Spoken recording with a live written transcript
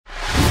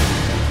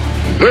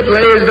It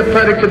lays the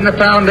predicate and the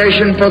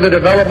foundation for the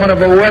development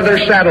of a weather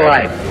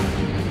satellite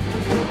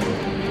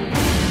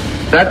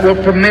that will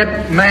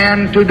permit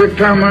man to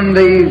determine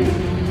the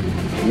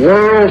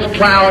world's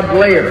cloud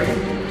layer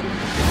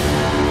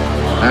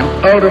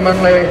and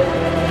ultimately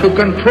to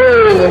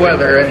control the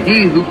weather, and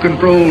he who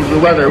controls the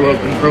weather will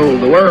control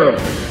the world.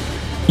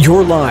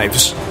 Your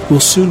lives will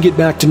soon get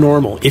back to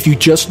normal if you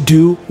just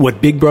do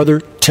what Big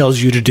Brother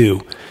tells you to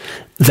do.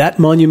 That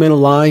monumental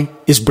lie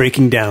is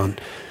breaking down.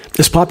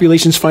 As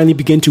populations finally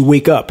begin to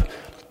wake up,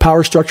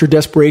 power structure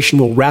desperation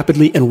will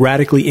rapidly and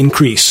radically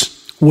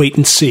increase. Wait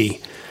and see.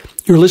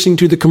 You're listening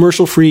to the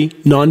commercial-free,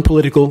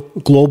 non-political,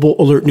 Global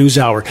Alert News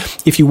Hour.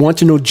 If you want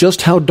to know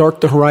just how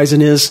dark the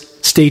horizon is,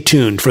 stay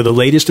tuned for the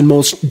latest and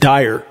most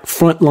dire,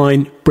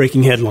 frontline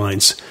breaking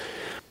headlines.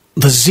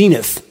 The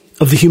zenith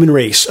of the human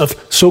race, of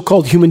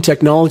so-called human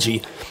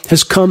technology,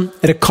 has come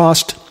at a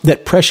cost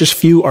that precious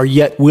few are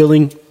yet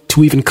willing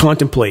to even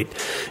contemplate.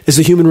 As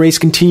the human race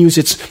continues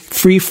its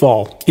free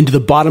fall into the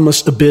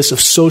bottomless abyss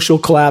of social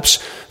collapse,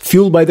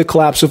 fueled by the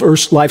collapse of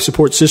Earth's life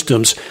support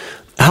systems,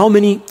 how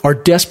many are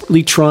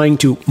desperately trying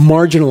to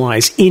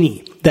marginalize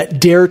any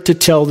that dare to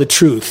tell the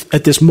truth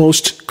at this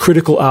most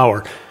critical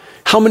hour?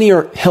 How many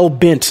are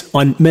hell-bent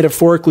on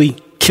metaphorically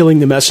killing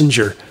the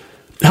messenger?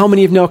 How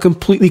many have now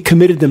completely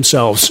committed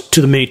themselves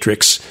to the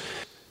Matrix?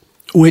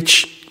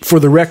 Which, for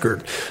the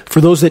record, for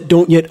those that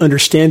don't yet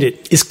understand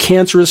it, is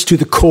cancerous to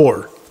the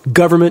core.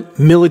 Government,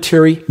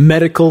 military,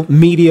 medical,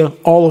 media,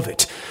 all of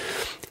it.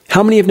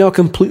 How many have now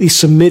completely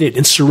submitted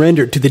and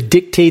surrendered to the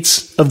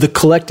dictates of the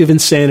collective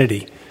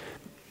insanity,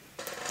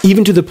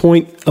 even to the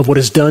point of what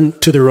is done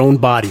to their own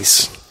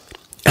bodies?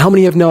 How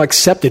many have now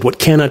accepted what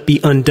cannot be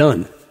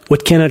undone,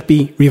 what cannot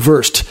be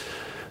reversed,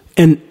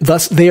 and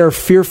thus they are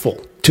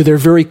fearful to their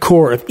very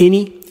core of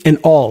any and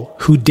all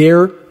who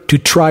dare to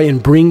try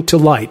and bring to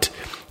light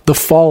the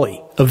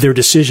folly of their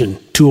decision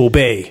to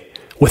obey,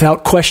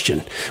 without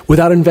question,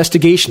 without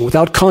investigation,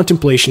 without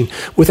contemplation,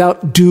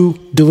 without due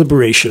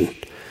deliberation?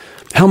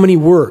 How many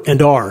were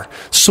and are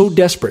so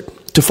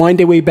desperate to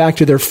find a way back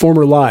to their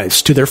former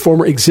lives, to their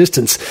former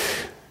existence,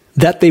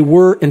 that they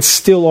were and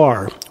still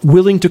are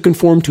willing to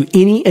conform to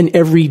any and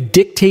every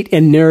dictate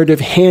and narrative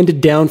handed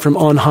down from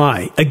on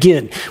high,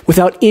 again,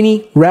 without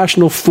any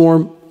rational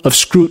form of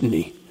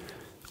scrutiny?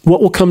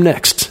 What will come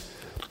next?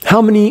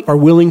 How many are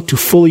willing to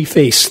fully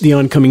face the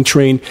oncoming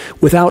train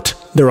without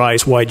their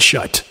eyes wide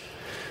shut?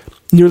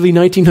 Nearly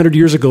 1900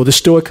 years ago, the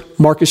Stoic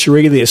Marcus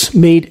Aurelius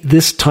made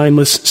this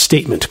timeless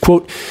statement,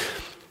 quote,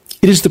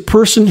 "It is the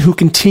person who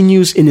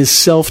continues in his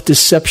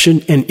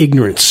self-deception and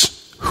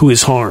ignorance who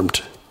is harmed."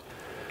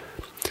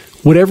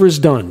 Whatever is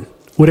done,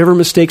 whatever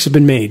mistakes have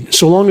been made,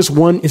 so long as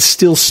one is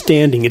still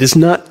standing, it is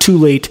not too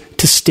late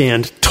to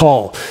stand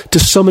tall, to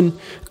summon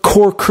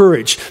core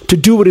courage, to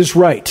do what is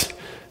right,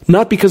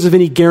 not because of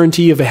any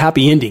guarantee of a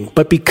happy ending,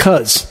 but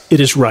because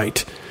it is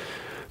right.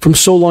 From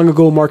so long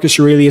ago, Marcus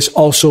Aurelius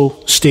also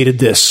stated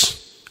this: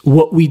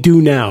 what we do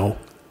now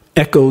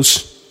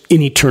echoes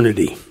in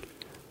eternity.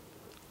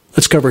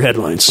 Let's cover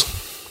headlines.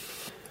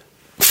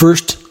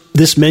 First,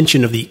 this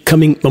mention of the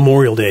coming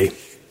Memorial Day.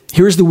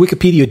 Here is the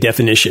Wikipedia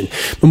definition.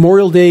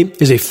 Memorial Day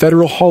is a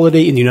federal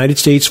holiday in the United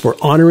States for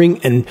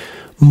honoring and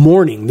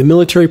mourning the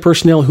military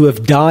personnel who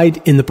have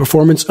died in the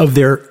performance of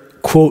their,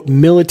 quote,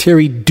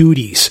 military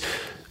duties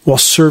while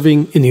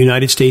serving in the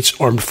United States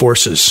Armed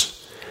Forces.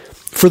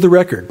 For the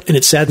record, and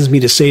it saddens me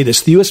to say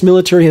this, the U.S.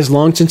 military has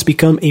long since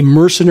become a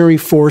mercenary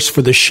force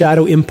for the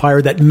shadow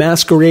empire that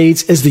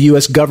masquerades as the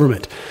U.S.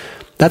 government.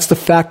 That's the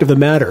fact of the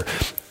matter.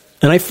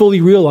 And I fully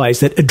realize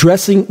that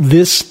addressing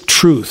this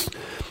truth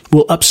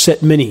will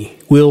upset many,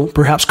 will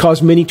perhaps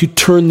cause many to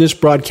turn this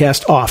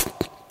broadcast off.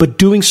 But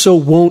doing so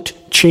won't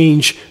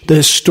change the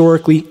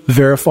historically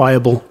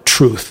verifiable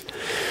truth.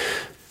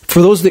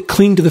 For those that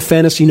cling to the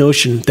fantasy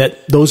notion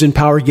that those in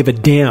power give a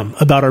damn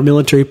about our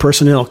military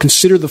personnel,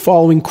 consider the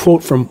following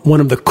quote from one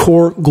of the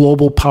core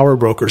global power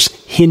brokers,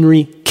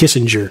 Henry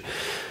Kissinger.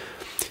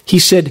 He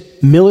said,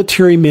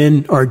 "Military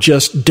men are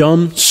just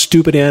dumb,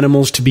 stupid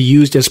animals to be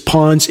used as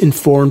pawns in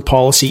foreign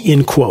policy,"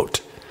 end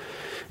quote.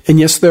 And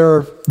yes, there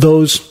are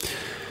those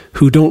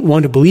who don't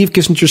want to believe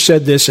Kissinger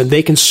said this, and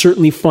they can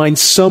certainly find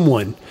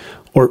someone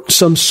or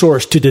some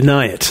source to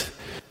deny it.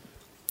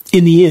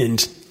 In the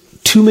end,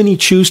 too many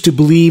choose to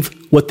believe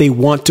what they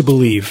want to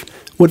believe,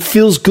 what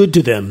feels good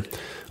to them.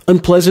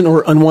 Unpleasant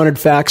or unwanted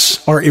facts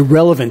are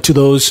irrelevant to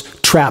those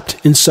trapped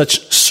in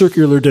such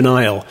circular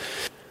denial.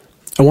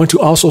 I want to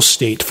also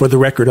state for the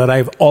record that I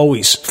have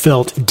always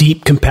felt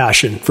deep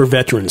compassion for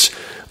veterans.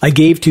 I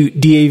gave to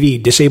DAV,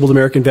 Disabled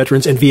American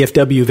Veterans, and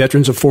VFW,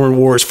 Veterans of Foreign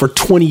Wars, for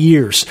 20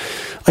 years.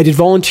 I did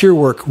volunteer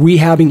work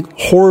rehabbing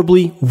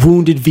horribly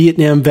wounded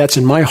Vietnam vets,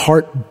 and my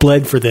heart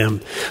bled for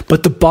them.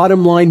 But the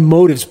bottom line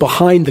motives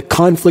behind the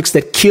conflicts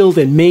that killed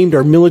and maimed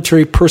our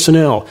military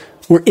personnel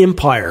were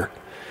empire.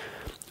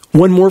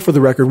 One more for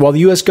the record. While the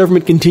U.S.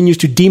 government continues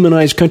to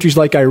demonize countries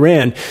like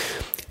Iran,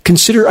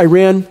 consider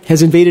Iran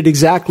has invaded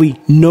exactly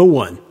no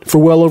one for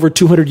well over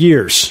 200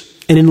 years.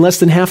 And in less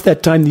than half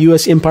that time, the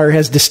U.S. empire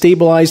has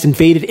destabilized,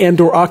 invaded, and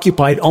or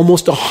occupied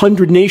almost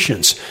 100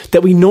 nations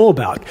that we know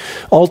about,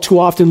 all too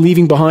often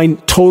leaving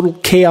behind total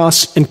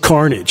chaos and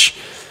carnage.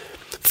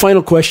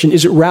 Final question,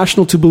 is it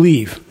rational to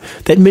believe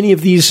that many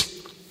of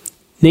these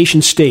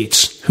nation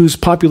states, whose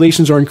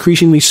populations are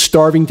increasingly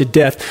starving to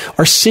death,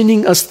 are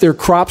sending us their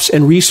crops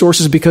and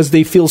resources because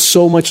they feel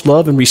so much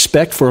love and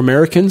respect for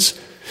Americans?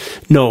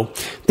 No,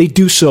 they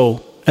do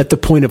so at the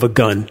point of a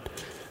gun.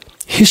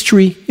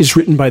 History is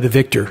written by the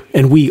victor,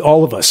 and we,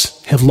 all of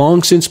us, have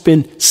long since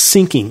been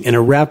sinking in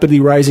a rapidly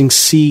rising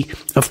sea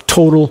of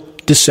total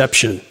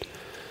deception.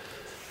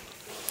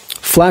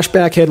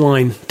 Flashback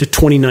headline to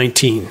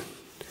 2019.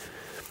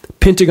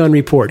 Pentagon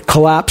report,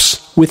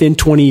 collapse within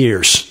 20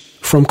 years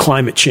from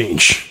climate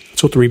change.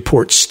 That's what the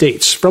report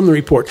states. From the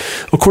report,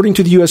 according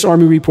to the U.S.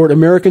 Army report,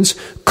 Americans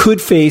could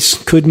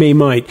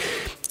might,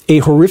 a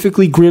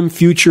horrifically grim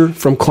future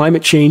from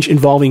climate change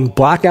involving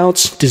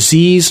blackouts,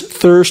 disease,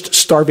 thirst,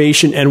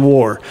 starvation, and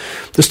war.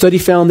 The study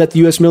found that the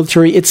U.S.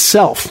 military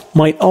itself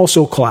might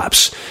also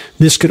collapse.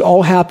 This could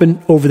all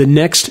happen over the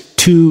next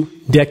 2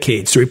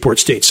 decades, the report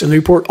states. And the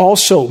report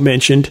also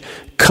mentioned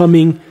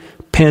coming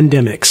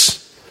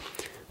pandemics.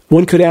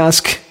 One could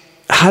ask,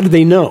 how do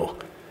they know?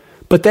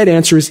 But that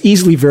answer is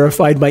easily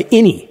verified by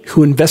any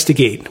who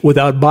investigate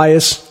without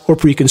bias or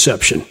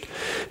preconception.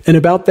 And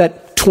about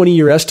that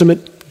 20-year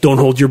estimate, don't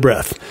hold your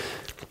breath.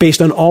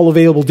 Based on all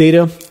available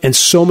data and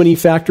so many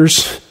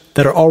factors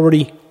that are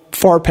already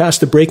far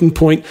past the breaking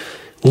point,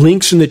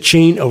 links in the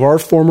chain of our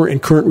former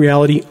and current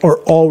reality are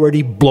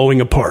already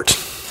blowing apart.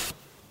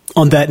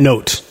 On that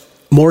note,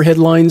 more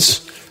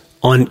headlines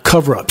on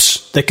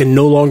cover-ups that can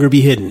no longer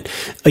be hidden.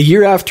 A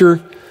year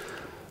after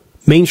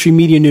mainstream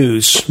media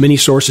news, many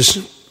sources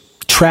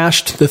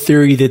trashed the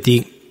theory that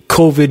the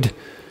COVID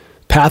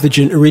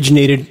pathogen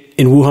originated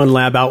in Wuhan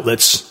lab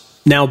outlets,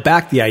 now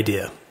back the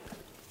idea.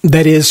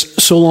 That is,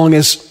 so long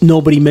as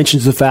nobody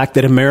mentions the fact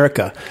that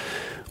America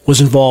was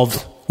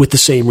involved with the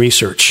same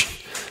research.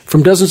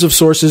 From dozens of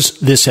sources,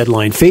 this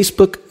headline,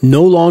 Facebook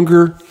no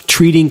longer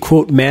treating,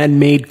 quote,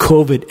 man-made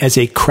COVID as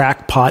a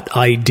crackpot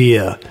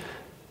idea.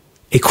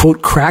 A,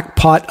 quote,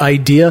 crackpot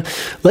idea?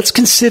 Let's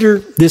consider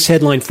this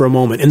headline for a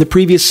moment and the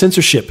previous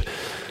censorship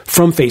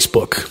from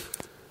Facebook.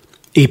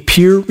 A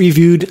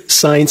peer-reviewed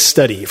science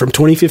study from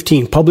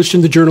 2015 published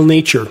in the journal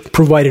Nature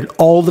provided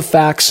all the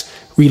facts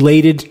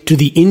related to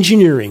the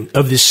engineering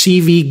of the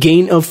CV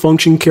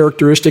gain-of-function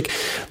characteristic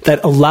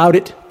that allowed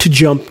it to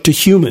jump to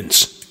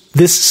humans.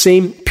 This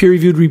same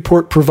peer-reviewed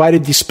report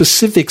provided the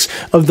specifics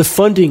of the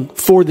funding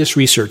for this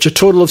research, a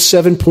total of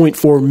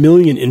 $7.4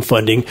 million in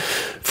funding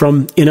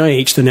from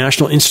NIH, the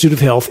National Institute of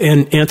Health,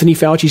 and Anthony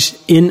Fauci's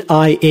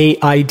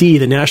NIAID,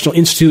 the National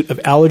Institute of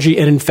Allergy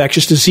and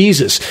Infectious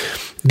Diseases.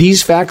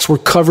 These facts were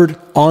covered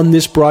on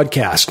this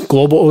broadcast,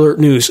 Global Alert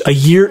News, a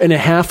year and a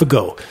half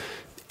ago,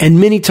 and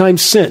many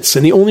times since.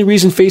 And the only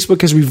reason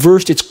Facebook has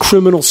reversed its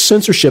criminal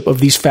censorship of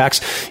these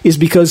facts is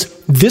because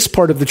this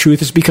part of the truth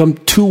has become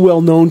too well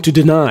known to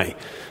deny.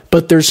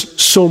 But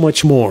there's so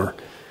much more.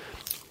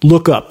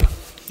 Look up.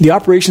 The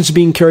operations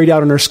being carried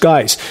out in our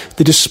skies,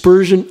 the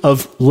dispersion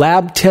of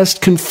lab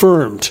test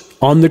confirmed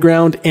on the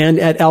ground and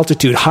at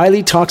altitude,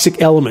 highly toxic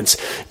elements,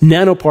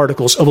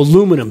 nanoparticles of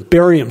aluminum,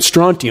 barium,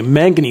 strontium,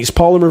 manganese,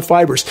 polymer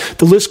fibers.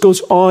 The list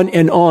goes on.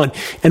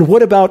 And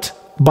what about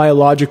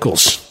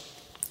biologicals?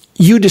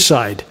 You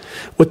decide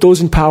what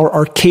those in power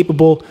are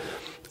capable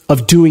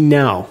of doing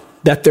now,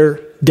 that their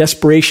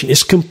desperation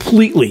is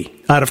completely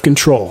out of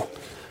control.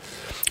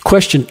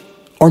 Question,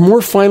 are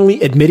more finally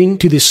admitting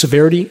to the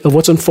severity of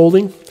what's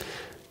unfolding?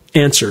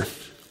 Answer,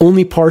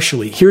 only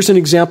partially. Here's an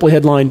example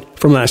headline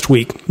from last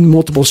week,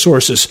 multiple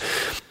sources.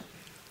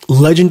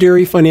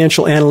 Legendary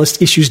financial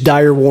analyst issues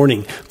dire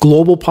warning.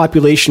 Global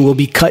population will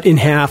be cut in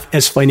half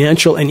as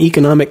financial and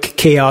economic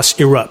chaos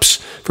erupts.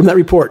 From that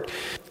report,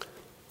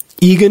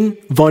 Egon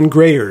von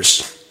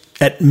Greyers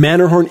at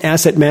Matterhorn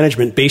Asset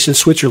Management, based in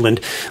Switzerland,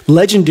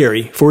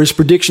 legendary for his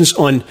predictions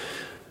on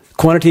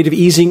quantitative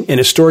easing and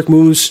historic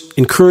moves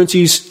in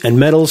currencies and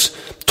metals,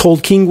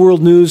 told King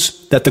World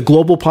News that the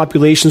global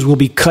populations will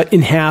be cut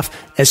in half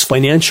as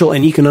financial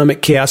and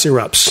economic chaos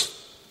erupts.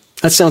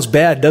 That sounds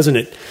bad, doesn't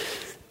it?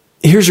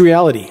 Here's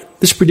reality.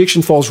 This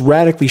prediction falls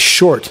radically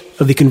short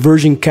of the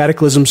converging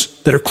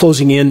cataclysms that are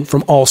closing in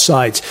from all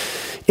sides.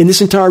 In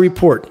this entire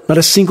report, not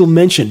a single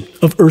mention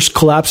of Earth's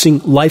collapsing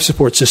life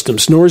support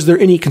systems, nor is there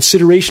any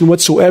consideration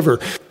whatsoever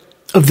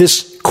of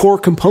this core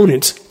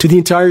component to the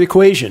entire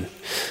equation.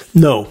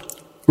 No.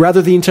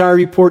 Rather, the entire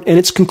report and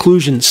its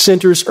conclusion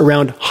centers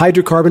around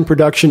hydrocarbon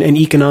production and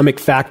economic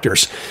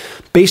factors.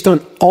 Based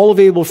on all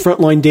available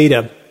frontline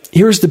data,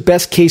 here is the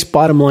best case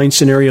bottom line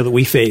scenario that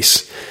we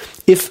face.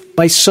 If,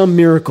 by some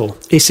miracle,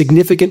 a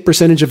significant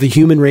percentage of the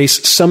human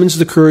race summons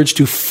the courage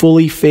to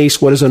fully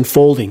face what is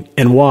unfolding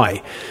and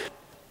why,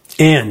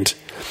 and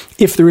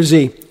if there is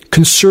a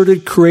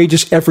concerted,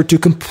 courageous effort to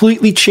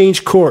completely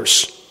change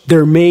course,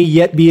 there may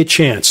yet be a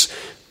chance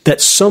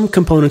that some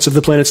components of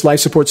the planet's life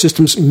support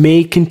systems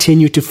may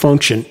continue to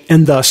function,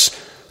 and thus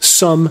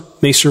some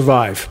may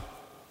survive.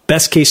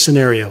 Best case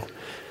scenario.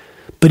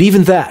 But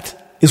even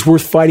that is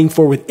worth fighting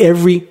for with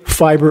every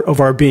fiber of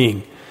our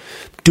being.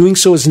 Doing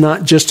so is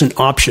not just an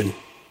option.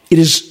 It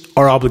is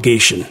our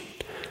obligation.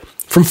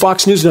 From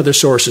Fox News and other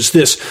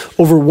sources,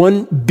 over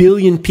 1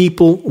 billion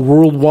people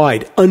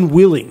worldwide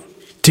unwilling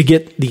to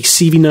get the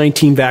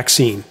CV-19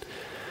 vaccine.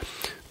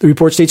 The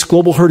report states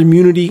global herd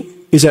immunity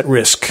is at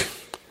risk.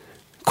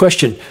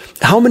 Question: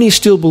 how many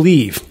still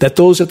believe that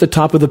those at the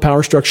top of the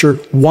power structure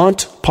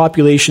want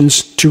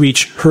populations to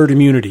reach herd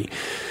immunity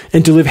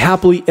and to live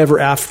happily ever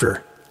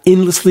after,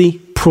 endlessly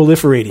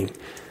proliferating?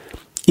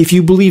 If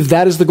you believe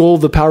that is the goal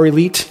of the power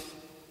elite,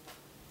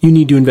 you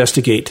need to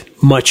investigate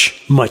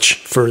much, much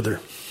further.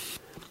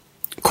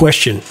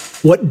 Question: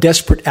 what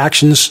desperate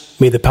actions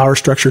may the power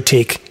structure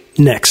take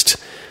next?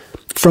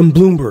 From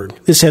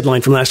Bloomberg, this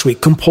headline from last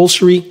week: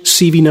 compulsory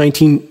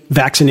CV-19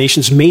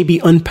 vaccinations may be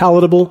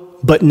unpalatable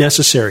but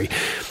necessary.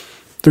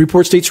 The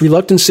report states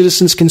reluctant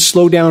citizens can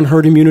slow down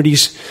herd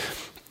immunities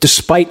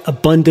despite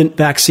abundant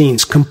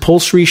vaccines.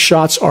 Compulsory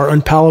shots are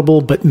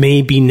unpalatable but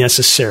may be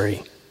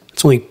necessary.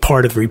 It's only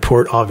part of the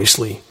report,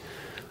 obviously.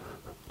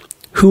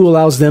 Who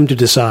allows them to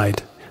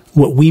decide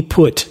what we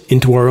put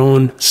into our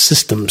own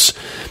systems?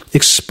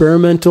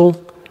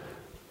 Experimental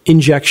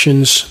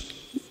injections,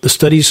 the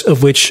studies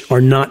of which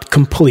are not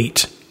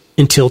complete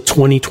until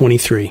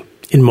 2023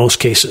 in most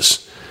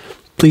cases.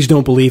 Please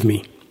don't believe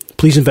me.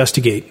 Please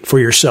investigate for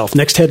yourself.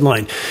 Next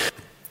headline.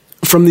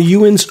 From the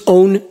UN's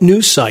own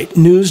news site,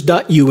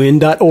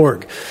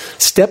 news.un.org.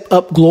 Step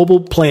up global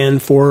plan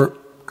for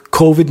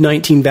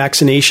COVID-19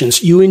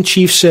 vaccinations. UN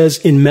chief says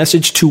in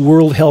message to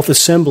World Health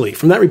Assembly.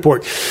 From that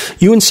report,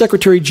 UN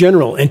Secretary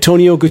General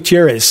Antonio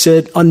Guterres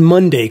said on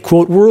Monday,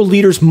 quote, world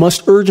leaders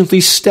must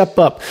urgently step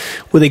up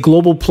with a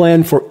global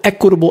plan for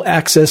equitable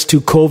access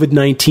to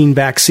COVID-19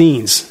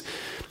 vaccines.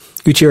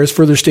 Guterres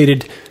further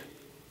stated,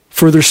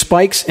 further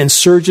spikes and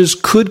surges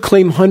could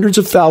claim hundreds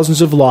of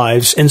thousands of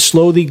lives and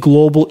slow the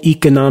global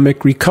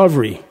economic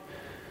recovery.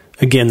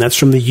 Again, that's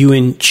from the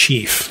UN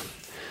chief.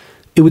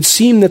 It would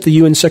seem that the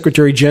UN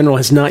Secretary General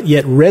has not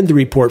yet read the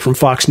report from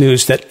Fox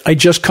News that I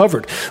just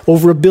covered.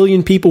 Over 1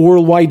 billion people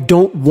worldwide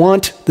don't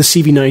want the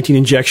CV-19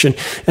 injection,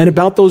 and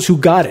about those who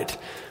got it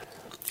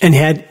and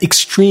had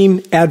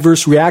extreme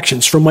adverse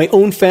reactions from my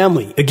own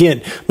family.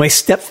 Again, my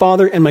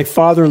stepfather and my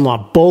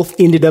father-in-law both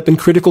ended up in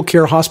critical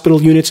care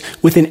hospital units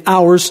within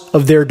hours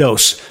of their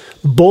dose.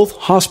 Both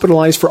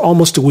hospitalized for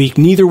almost a week.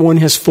 Neither one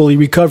has fully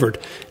recovered.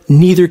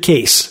 Neither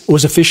case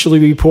was officially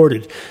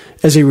reported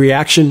as a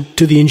reaction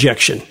to the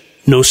injection.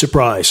 No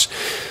surprise.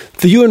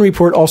 The UN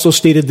report also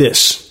stated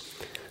this: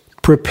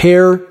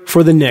 prepare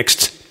for the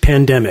next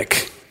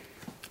pandemic.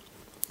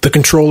 The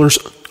controllers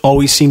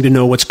always seem to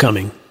know what's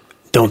coming,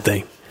 don't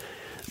they?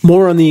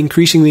 More on the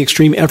increasingly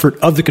extreme effort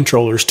of the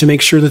controllers to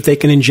make sure that they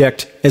can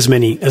inject as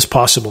many as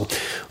possible.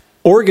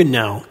 Oregon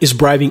now is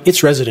bribing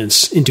its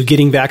residents into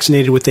getting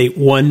vaccinated with a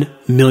 $1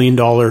 million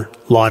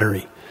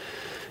lottery.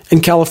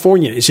 And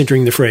California is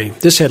entering the fray.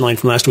 This headline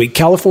from last week: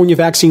 California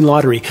vaccine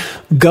lottery.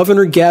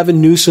 Governor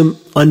Gavin Newsom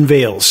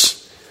unveils.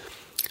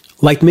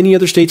 Like many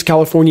other states,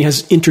 California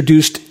has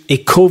introduced a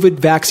COVID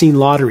vaccine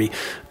lottery.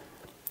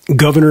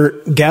 Governor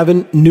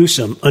Gavin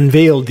Newsom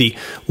unveiled the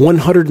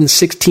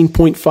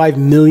 $116.5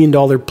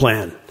 million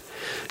plan.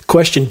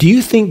 Question: do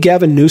you think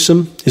Gavin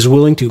Newsom is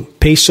willing to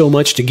pay so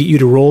much to get you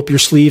to roll up your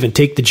sleeve and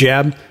take the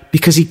jab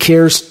because he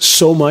cares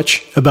so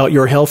much about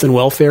your health and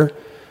welfare?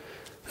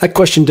 That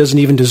question doesn't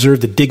even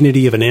deserve the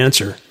dignity of an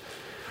answer.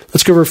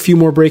 Let's cover a few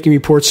more breaking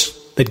reports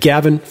that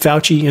Gavin,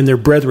 Fauci, and their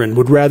brethren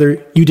would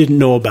rather you didn't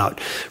know about.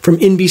 From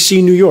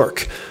NBC New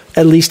York,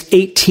 at least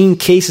 18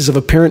 cases of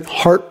apparent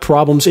heart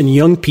problems in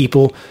young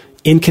people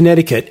in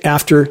Connecticut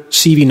after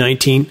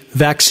CV-19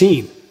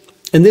 vaccine.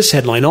 And this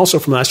headline, also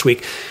from last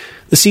week: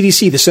 the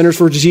CDC, the Centers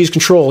for Disease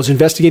Control, is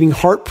investigating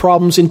heart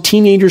problems in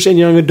teenagers and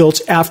young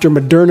adults after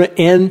Moderna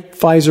and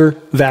Pfizer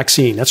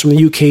vaccine. That's from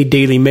the UK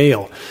Daily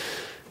Mail.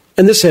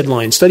 And this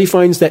headline: study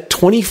finds that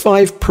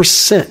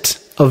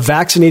 25% of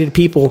vaccinated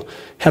people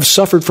have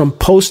suffered from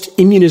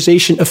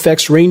post-immunization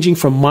effects ranging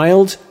from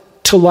mild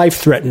to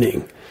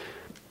life-threatening.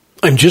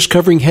 I'm just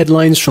covering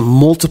headlines from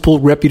multiple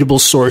reputable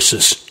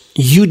sources.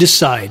 You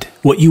decide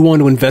what you want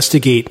to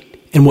investigate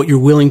and what you're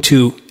willing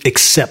to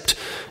accept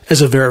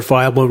as a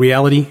verifiable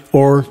reality,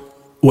 or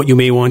what you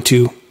may want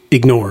to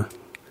ignore.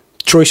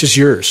 Choice is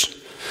yours.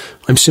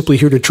 I'm simply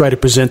here to try to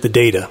present the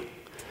data.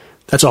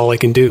 That's all I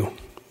can do.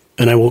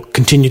 And I will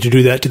continue to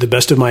do that to the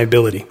best of my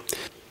ability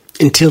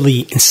until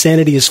the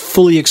insanity is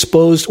fully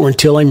exposed or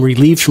until I'm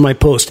relieved from my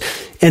post.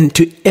 And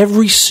to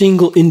every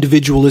single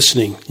individual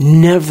listening,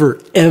 never,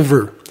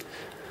 ever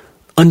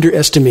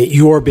underestimate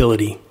your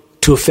ability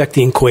to affect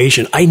the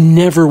equation. I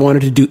never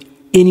wanted to do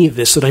any of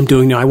this that I'm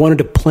doing now. I wanted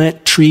to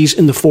plant trees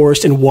in the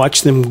forest and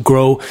watch them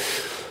grow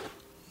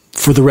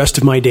for the rest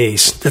of my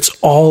days. That's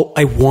all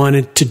I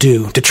wanted to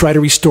do, to try to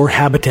restore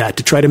habitat,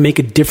 to try to make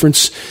a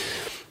difference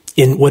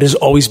in what has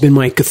always been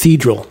my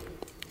cathedral,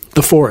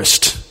 the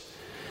forest.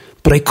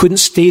 But I couldn't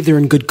stay there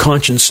in good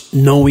conscience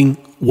knowing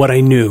what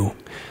I knew.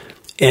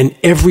 And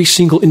every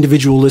single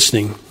individual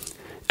listening,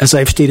 as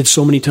I've stated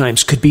so many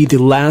times, could be the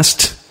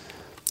last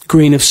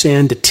grain of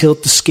sand to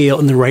tilt the scale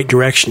in the right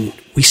direction.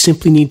 We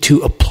simply need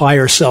to apply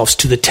ourselves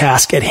to the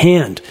task at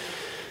hand.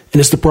 And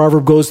as the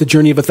proverb goes, the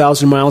journey of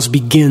 1,000 miles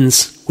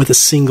begins with a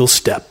single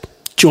step.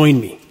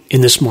 Join me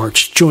in this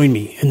march. Join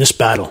me in this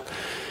battle.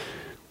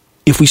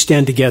 If we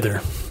stand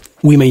together,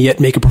 we may yet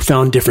make a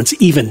profound difference,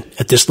 even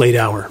at this late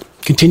hour.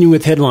 Continuing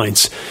with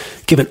headlines,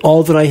 given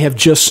all that I have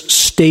just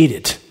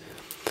stated,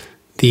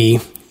 the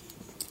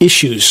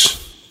issues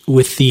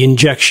with the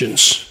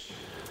injections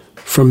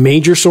from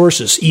major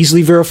sources,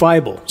 easily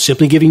verifiable,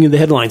 simply giving you the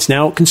headlines.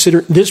 Now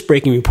consider this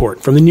breaking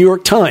report from the New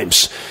York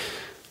Times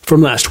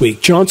from last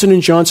week.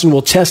 Johnson & Johnson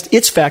will test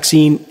its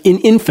vaccine in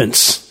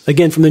infants.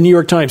 Again, from the New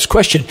York Times.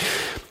 Question: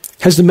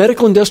 has the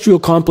medical industrial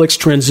complex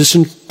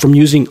transitioned from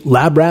using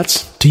lab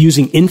rats to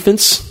using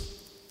infants?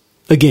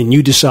 Again,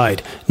 you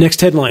decide.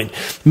 Next headline: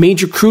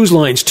 major cruise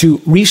lines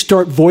to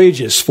restart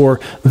voyages for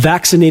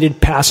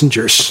vaccinated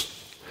passengers.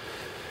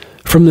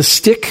 From the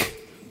stick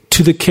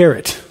to the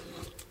carrot,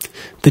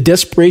 the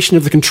desperation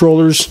of the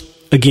controllers,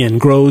 again,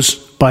 grows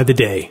by the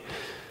day.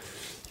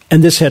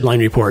 And this headline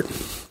report: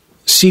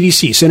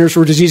 CDC, Centers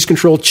for Disease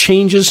Control,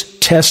 changes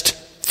test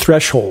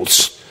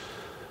thresholds.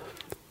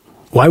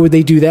 Why would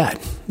they do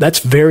that? That's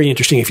very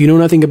interesting. If you know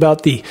nothing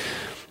about the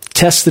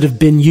tests that have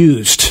been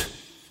used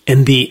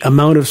and the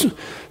amount of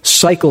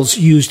cycles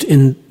used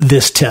in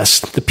this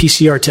test, the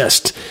PCR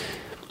test,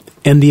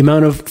 and the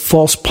amount of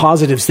false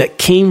positives that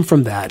came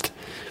from that,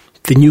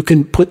 then you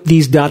can put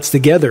these dots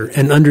together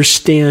and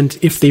understand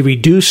if they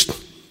reduced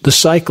the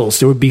cycles,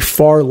 there would be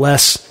far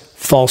less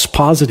false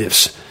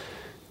positives.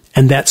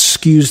 And that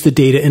skews the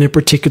data in a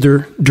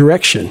particular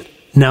direction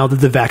now that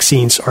the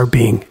vaccines are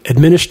being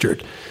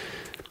administered.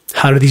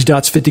 How do these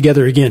dots fit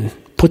together? Again,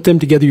 put them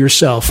together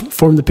yourself.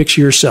 Form the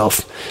picture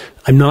yourself.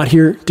 I'm not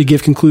here to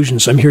give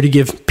conclusions. I'm here to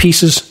give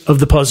pieces of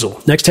the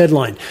puzzle. Next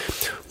headline: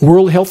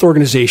 World Health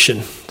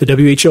Organization, the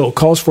WHO,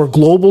 calls for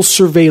global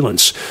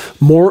surveillance,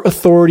 more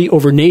authority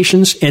over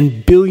nations,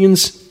 and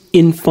billions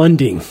in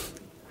funding.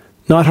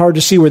 Not hard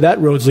to see where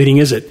that road's leading,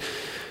 is it?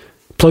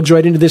 Plugs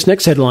right into this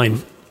next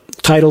headline,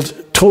 titled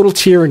Total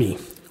Tyranny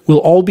Will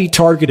All Be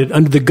Targeted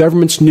Under the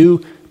Government's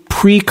New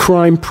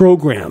Pre-Crime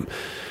Program.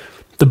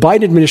 The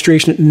Biden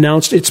administration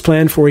announced its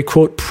plan for a,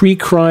 quote,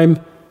 pre-crime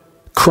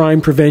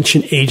crime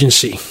prevention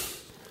agency.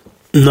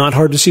 Not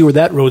hard to see where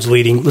that road's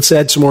leading. Let's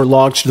add some more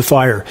logs to the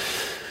fire.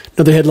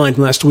 Another headline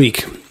from last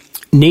week.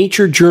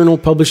 Nature Journal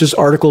publishes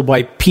article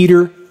by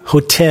Peter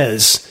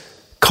Hotez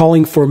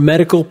calling for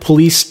medical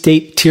police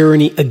state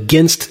tyranny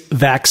against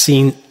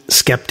vaccine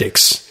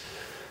skeptics.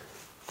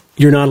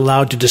 You're not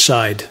allowed to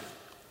decide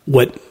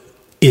what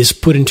is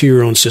put into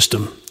your own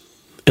system.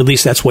 At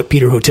least that's what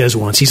Peter Hotez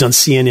wants. He's on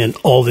CNN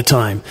all the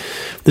time.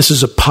 This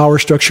is a power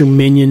structure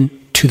minion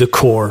to the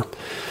core.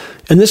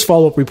 And this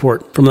follow-up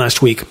report from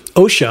last week,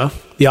 OSHA,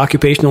 the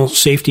Occupational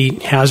Safety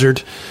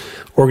Hazard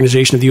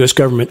Organization of the U.S.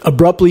 government,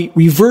 abruptly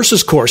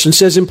reverses course and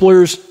says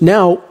employers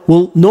now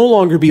will no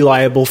longer be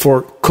liable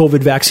for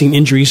COVID vaccine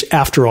injuries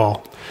after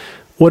all.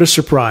 What a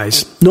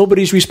surprise.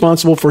 Nobody's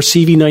responsible for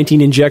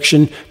CV-19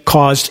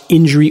 injection-caused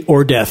injury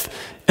or death.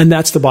 And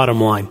that's the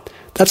bottom line.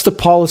 That's the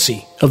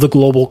policy of the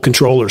global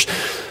controllers.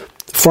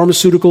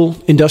 Pharmaceutical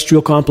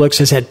industrial complex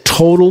has had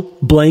total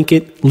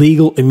blanket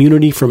legal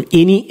immunity from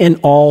any and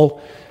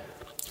all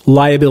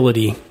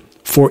liability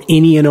for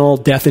any and all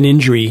death and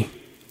injury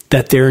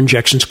that their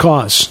injections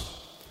cause.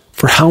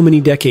 For how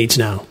many decades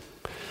now?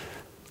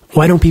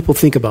 Why don't people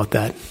think about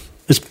that?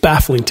 It's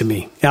baffling to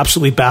me.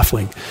 Absolutely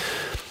baffling.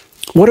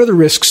 What other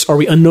risks are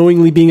we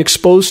unknowingly being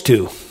exposed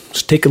to?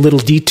 Let's take a little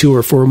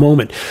detour for a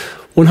moment.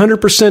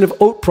 100% of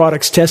oat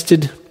products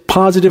tested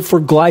positive for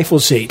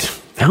glyphosate.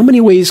 How many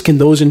ways can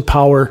those in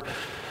power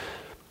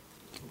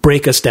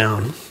break us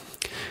down?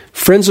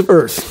 Friends of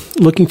Earth,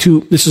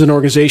 this is an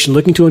organization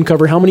looking to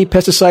uncover how many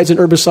pesticides and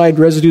herbicide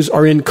residues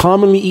are in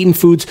commonly eaten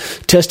foods,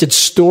 tested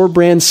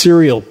store-brand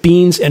cereal,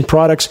 beans, and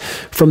products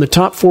from the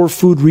top 4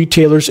 food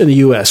retailers in the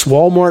U.S.,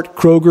 Walmart,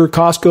 Kroger,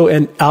 Costco,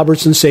 and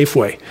Albertsons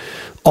Safeway.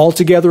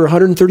 Altogether,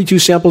 132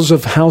 samples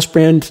of house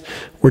brand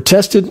were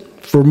tested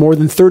from more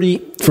than 30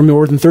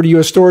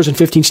 U.S. stores in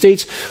 15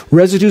 states.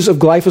 Residues of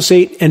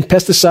glyphosate and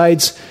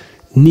pesticides,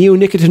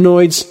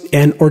 neonicotinoids,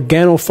 and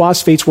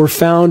organophosphates were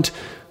found,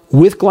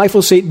 with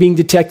glyphosate being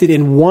detected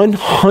in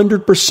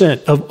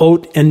 100% of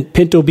oat and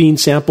pinto bean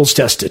samples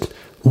tested.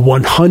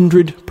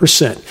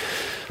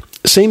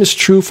 100%. Same is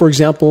true, for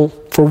example,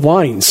 for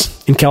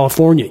wines in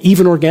California,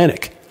 even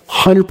organic.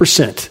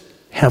 100%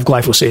 have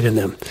glyphosate in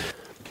them.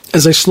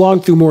 As I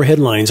slog through more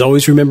headlines,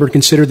 always remember to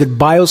consider that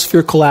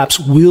biosphere collapse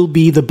will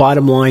be the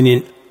bottom line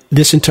in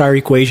this entire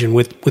equation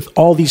with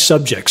all these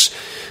subjects.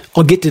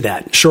 I'll get to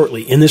that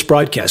shortly in this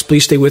broadcast.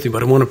 Please stay with me,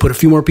 but I want to put a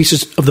few more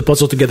pieces of the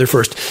puzzle together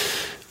first.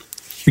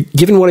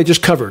 Given what I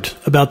just covered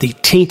about the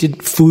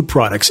tainted food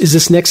products, is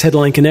this next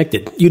headline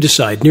connected? You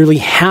decide. Nearly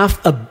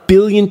 500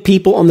 million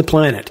people on the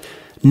planet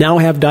now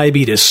have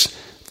diabetes,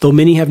 though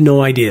many have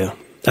no idea.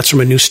 That's from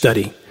a new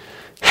study.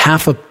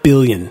 500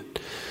 million.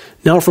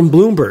 Now from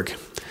Bloomberg.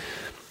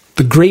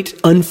 The great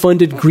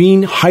unfunded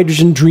green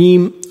hydrogen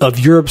dream of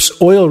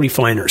Europe's oil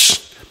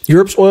refiners.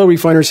 Europe's oil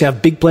refiners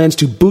have big plans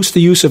to boost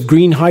the use of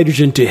green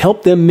hydrogen to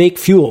help them make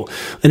fuel,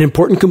 an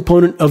important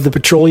component of the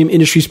petroleum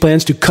industry's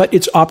plans to cut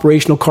its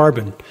operational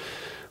carbon.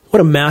 What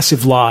a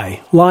massive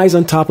lie. Lies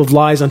on top of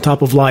lies on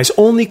top of lies.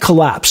 Only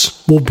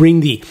collapse will bring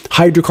the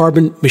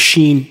hydrocarbon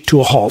machine to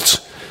a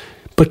halt.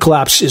 But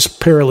collapse is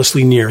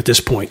perilously near at this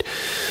point.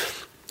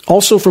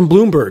 Also from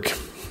Bloomberg,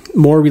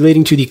 more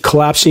relating to the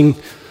collapsing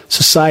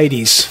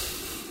societies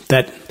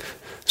that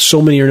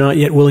so many are not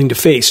yet willing to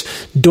face.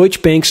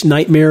 Deutsche Bank's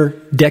nightmare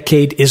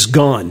decade is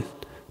gone,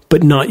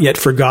 but not yet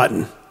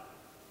forgotten.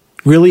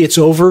 Really, it's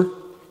over?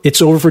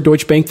 It's over for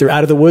Deutsche Bank. They're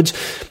out of the woods.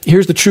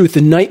 Here's the truth.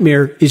 The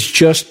nightmare is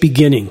just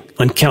beginning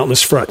on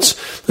countless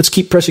fronts. Let's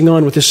keep pressing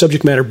on with this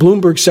subject matter.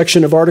 Bloomberg's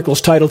section of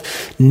articles titled,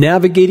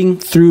 Navigating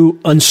Through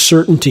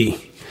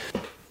Uncertainty.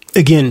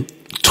 Again,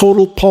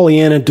 total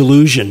Pollyanna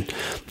delusion.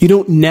 You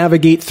don't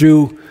navigate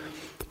through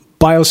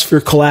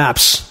biosphere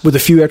collapse with a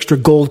few extra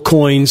gold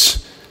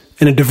coins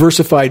and a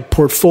diversified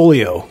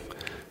portfolio.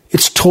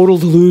 It's total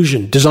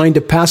delusion, designed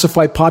to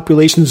pacify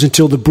populations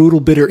until the brutal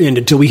bitter end,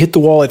 until we hit the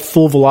wall at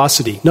full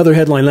velocity. Another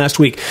headline last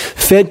week,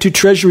 Fed to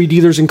Treasury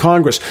dealers in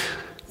Congress.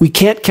 We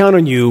can't count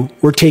on you.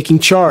 We're taking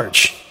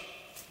charge.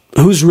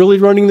 Who's really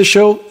running the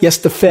show? Yes,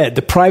 the Fed,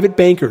 the private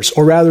bankers,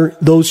 or rather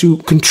those who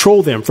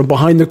control them from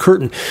behind the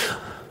curtain.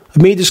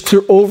 I've made this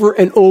clear over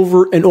and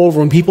over and over.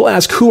 When people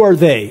ask, who are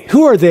they?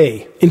 Who are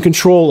they in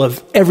control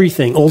of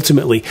everything,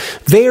 ultimately?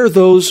 They are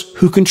those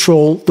who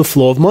control the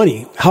flow of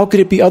money. How could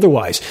it be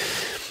otherwise?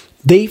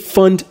 They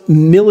fund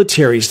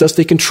militaries, thus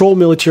they control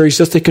militaries,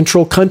 thus they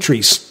control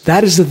countries.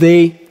 That is the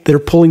they that are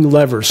pulling the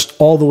levers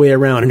all the way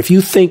around. And if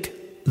you think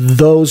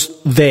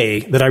those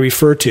they that I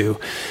refer to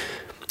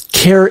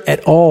care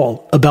at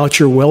all about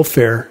your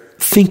welfare,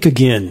 think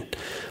again.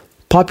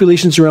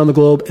 Populations around the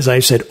globe, as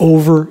I've said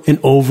over and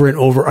over and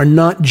over, are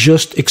not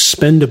just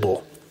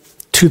expendable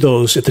to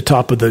those at the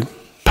top of the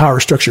power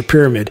structure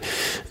pyramid.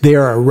 They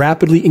are a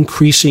rapidly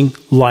increasing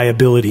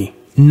liability.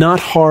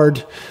 Not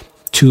hard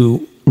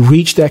to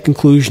reach that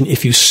conclusion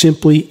if you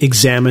simply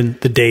examine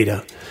the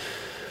data.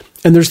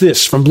 And there's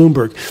this from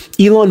Bloomberg.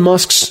 Elon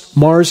Musk's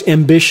Mars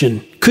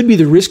ambition could be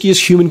the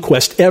riskiest human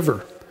quest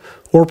ever,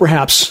 or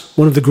perhaps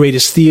one of the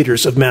greatest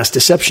theaters of mass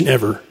deception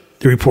ever,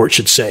 the report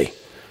should say.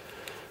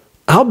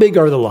 How big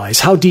are the lies?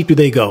 How deep do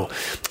they go?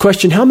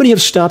 Question, how many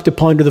have stopped to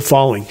ponder the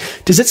following?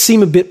 Does it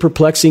seem a bit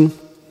perplexing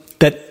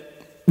that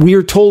we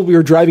are told we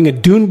were driving a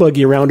dune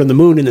buggy around on the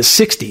moon in the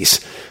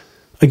 60s?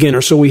 Again,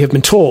 or so we have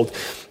been told.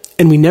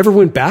 And we never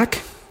went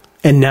back?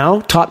 And now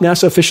top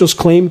NASA officials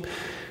claim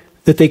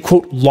that they,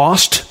 quote,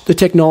 lost the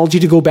technology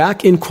to go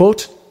back, end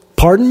quote.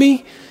 Pardon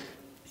me?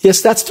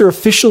 Yes, that's their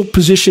official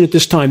position at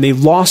this time. They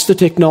lost the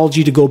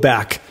technology to go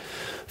back.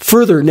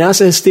 Further,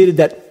 NASA has stated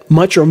that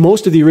much or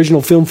most of the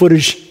original film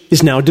footage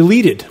is now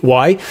deleted.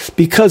 Why?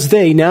 Because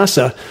they,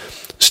 NASA,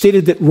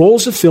 stated that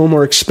rolls of film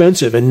are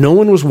expensive and no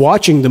one was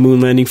watching the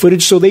moon landing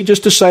footage, so they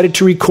just decided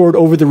to record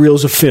over the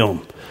reels of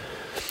film.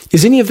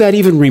 Is any of that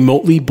even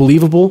remotely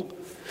believable?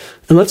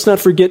 And let's not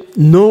forget,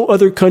 no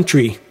other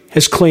country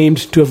has claimed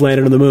to have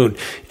landed on the moon.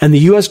 And the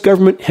U.S.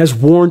 government has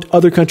warned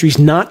other countries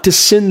not to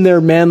send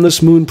their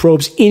manless moon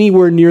probes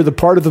anywhere near the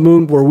part of the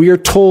moon where we are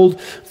told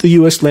the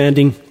U.S.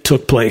 landing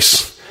took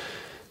place.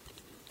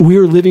 We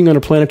are living on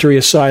a planetary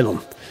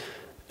asylum,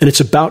 and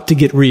it's about to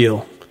get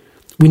real.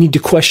 We need to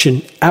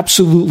question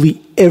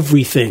absolutely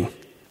everything.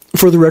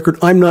 For the record,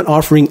 I'm not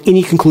offering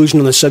any conclusion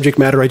on the subject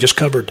matter I just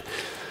covered.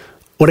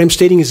 What I'm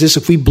stating is this: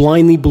 if we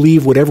blindly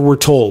believe whatever we're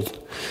told,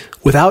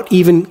 without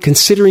even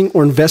considering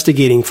or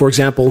investigating, for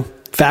example,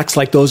 facts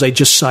like those I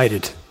just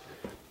cited,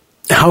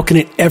 how can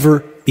it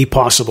ever be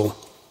possible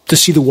to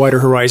see the wider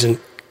horizon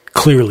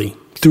clearly,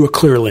 through a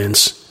clear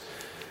lens?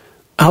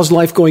 How's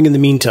life going in the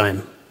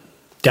meantime,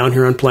 down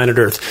here on planet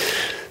Earth?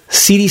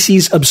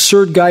 CDC's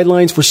absurd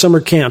guidelines for summer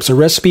camps, a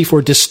recipe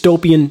for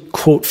dystopian,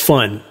 quote,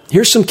 fun.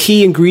 Here's some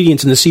key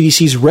ingredients in the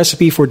CDC's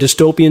recipe for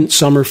dystopian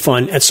summer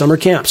fun at summer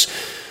camps.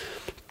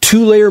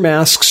 2-layer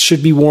masks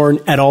should be worn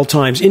at all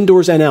times,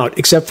 indoors and out,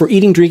 except for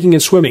eating, drinking,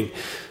 and swimming.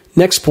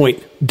 Next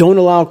point, don't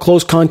allow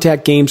close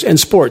contact games and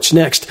sports.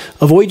 Next,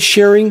 avoid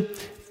sharing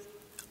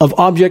of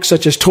objects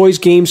such as toys,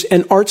 games,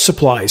 and art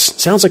supplies.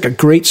 Sounds like a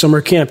great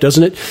summer camp,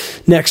 doesn't it?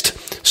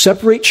 Next,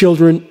 separate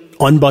children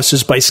on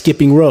buses by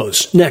skipping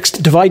rows.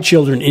 Next, divide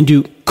children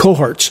into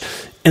cohorts,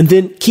 and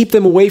then keep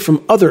them away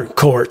from other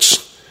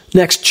cohorts.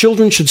 Next,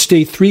 children should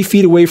stay 3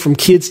 feet away from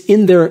kids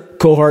in their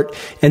cohort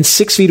and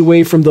 6 feet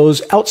away from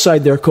those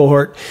outside their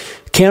cohort.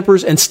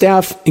 Campers and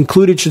staff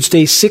included should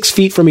stay 6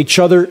 feet from each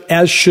other,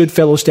 as should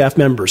fellow staff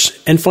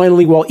members. And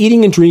finally, while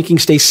eating and drinking,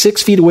 stay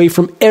 6 feet away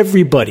from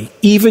everybody,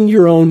 even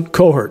your own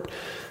cohort.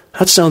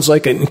 That sounds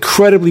like an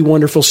incredibly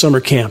wonderful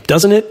summer camp,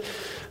 doesn't it?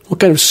 What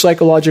kind of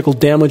psychological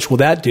damage will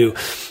that do?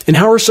 And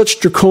how are such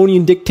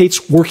draconian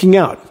dictates working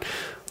out?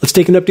 Let's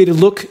take an updated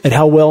look at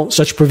how well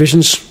such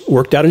provisions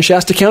worked out in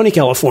Shasta County,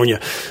 California.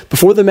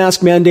 Before the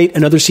mask mandate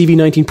and other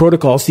CV-19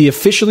 protocols, the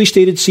officially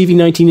stated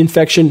CV-19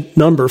 infection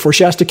number for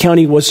Shasta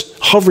County was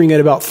hovering at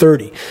about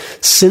 30.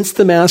 Since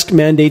the mask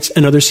mandates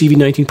and other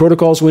CV-19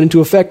 protocols went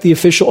into effect, the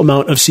official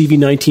amount of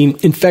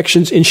CV-19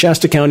 infections in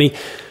Shasta County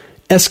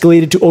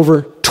escalated to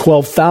over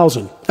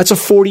 12,000. That's a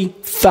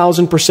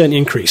 40,000%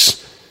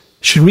 increase.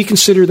 Should we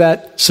consider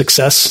that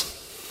success?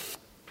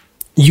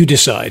 You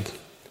decide.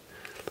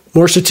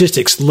 More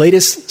statistics.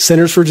 Latest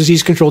Centers for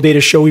Disease Control data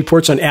show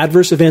reports on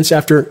adverse events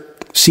after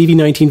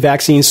CV-19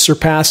 vaccines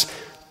surpass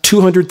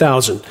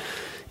 200,000,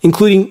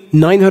 including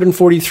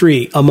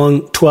 943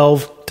 among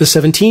 12 to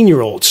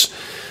 17-year-olds.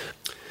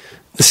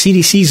 The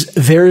CDC's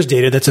VAERS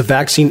data, that's a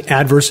vaccine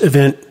adverse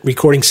event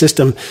recording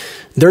system,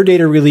 their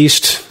data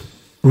released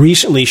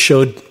recently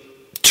showed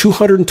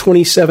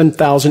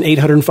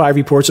 227,805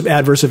 reports of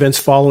adverse events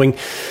following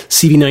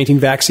CV-19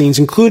 vaccines,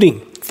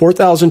 including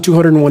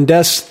 4,201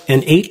 deaths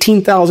and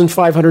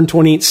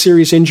 18,528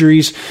 serious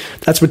injuries.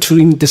 That's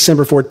between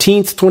December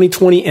 14th,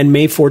 2020 and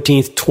May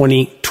 14th,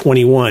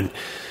 2021.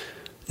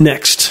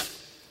 Next,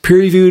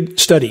 peer-reviewed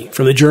study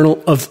from the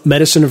Journal of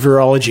Medicine and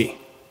Virology.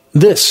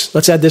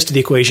 Let's add this to the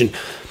equation.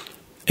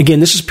 Again,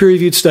 this is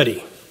peer-reviewed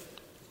study.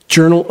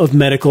 Journal of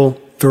Medical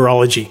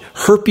Virology.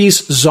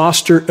 Herpes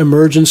zoster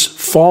emergence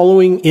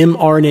following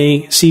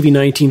mRNA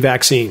CV-19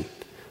 vaccine.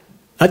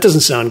 That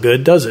doesn't sound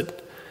good, does it?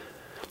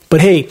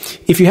 But hey,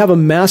 if you have a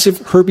massive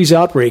herpes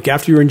outbreak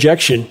after your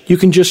injection, you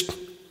can just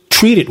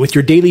treat it with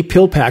your daily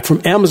pill pack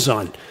from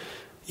Amazon.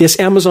 Yes,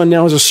 Amazon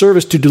now has a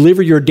service to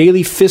deliver your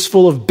daily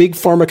fistful of big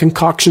pharma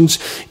concoctions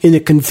in a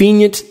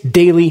convenient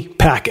daily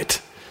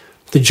packet.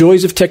 The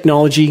joys of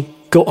technology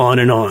go on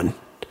and on.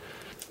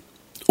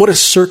 What a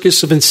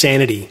circus of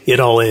insanity it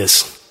all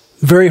is.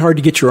 Very hard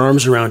to get your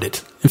arms around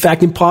it. In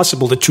fact,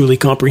 impossible to truly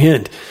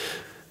comprehend.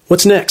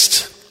 What's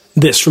next?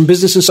 This from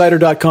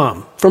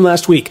BusinessInsider.com from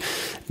last week.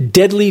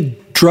 Deadly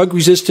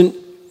drug-resistant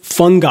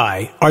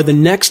fungi are the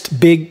next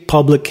big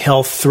public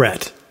health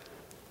threat.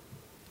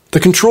 The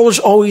controllers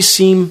always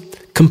seem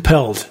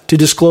compelled to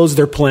disclose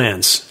their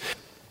plans.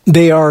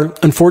 They are,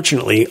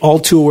 unfortunately, all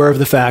too aware of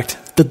the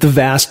fact that the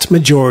vast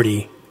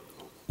majority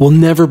will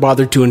never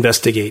bother to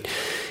investigate.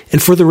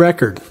 And for the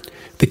record,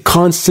 the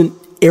constant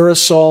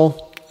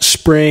aerosol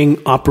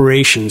spraying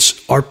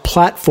operations are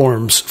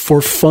platforms for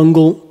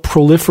fungal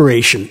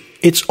proliferation.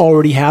 It's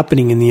already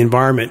happening in the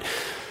environment.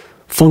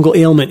 Fungal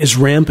ailment is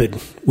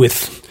rampant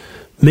with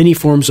many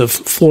forms of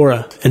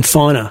flora and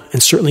fauna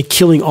and certainly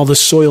killing all the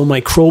soil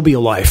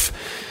microbial life.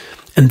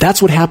 And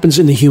that's what happens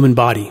in the human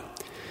body.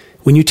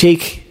 When you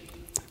take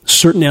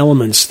certain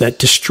elements that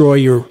destroy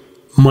your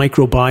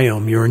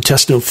microbiome, your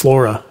intestinal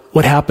flora,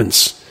 what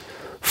happens?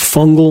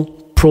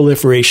 Fungal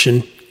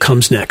proliferation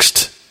comes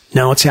next.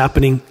 Now it's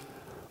happening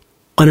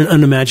on an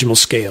unimaginable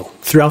scale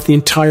throughout the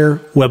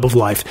entire web of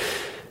life.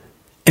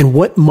 And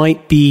what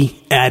might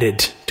be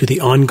added to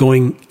the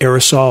ongoing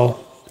aerosol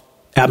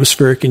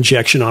atmospheric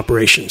injection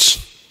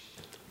operations?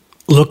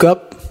 Look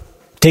up,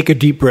 take a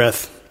deep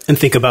breath, and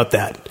think about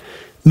that.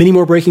 Many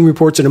more breaking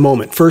reports in a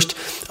moment. First,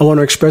 I want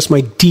to express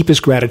my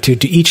deepest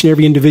gratitude to each and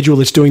every individual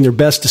that's doing their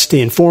best to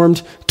stay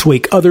informed, to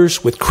wake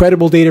others with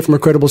credible data from a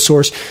credible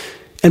source,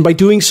 and by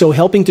doing so,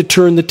 helping to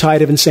turn the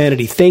tide of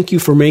insanity. Thank you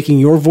for making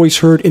your voice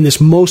heard in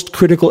this most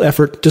critical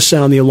effort to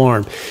sound the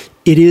alarm.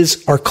 It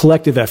is our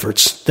collective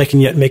efforts that can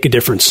yet make a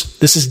difference.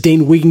 This is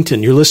Dane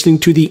Wigington. You're listening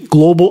to the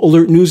Global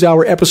Alert News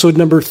Hour, episode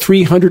number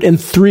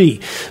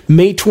 303,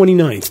 May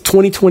 29th,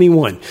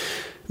 2021.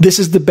 This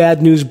is the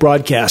bad news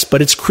broadcast,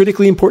 but it's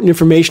critically important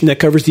information that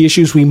covers the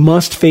issues we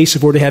must face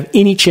if we're to have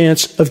any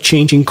chance of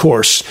changing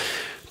course.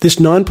 This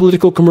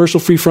non-political,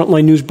 commercial-free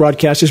frontline news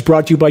broadcast is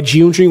brought to you by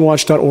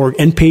geoengineeringwatch.org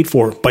and paid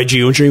for by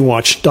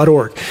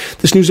geoengineeringwatch.org.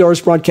 This news hour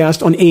is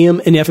broadcast on AM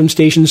and FM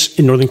stations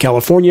in Northern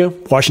California,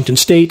 Washington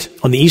State,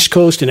 on the East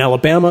Coast in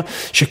Alabama,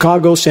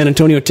 Chicago, San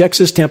Antonio,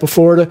 Texas, Tampa,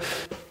 Florida,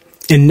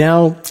 and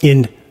now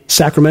in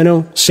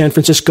Sacramento, San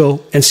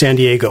Francisco, and San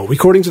Diego.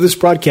 Recordings of this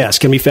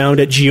broadcast can be found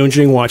at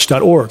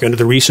geoengineeringwatch.org under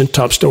the recent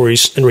top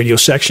stories and radio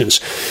sections.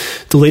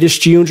 The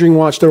latest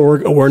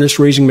geoengineeringwatch.org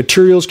awareness-raising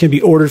materials can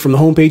be ordered from the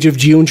homepage of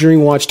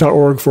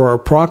geoengineeringwatch.org for our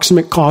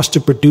approximate cost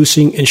of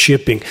producing and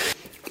shipping.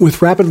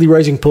 With rapidly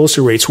rising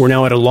postal rates, we're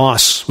now at a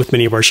loss with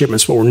many of our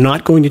shipments, but we're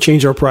not going to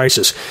change our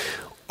prices.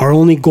 Our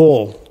only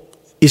goal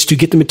is to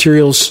get the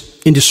materials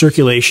into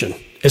circulation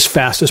as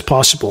fast as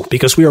possible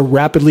because we are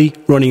rapidly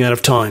running out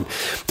of time.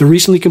 The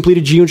recently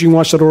completed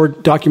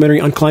geoengineeringwatch.org documentary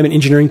on climate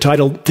engineering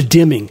titled The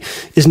Dimming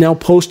is now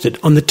posted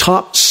on the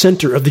top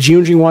center of the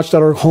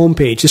geoengineeringwatch.org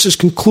homepage. This is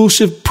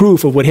conclusive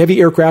proof of what heavy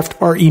aircraft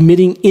are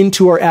emitting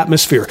into our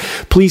atmosphere.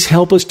 Please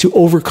help us to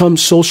overcome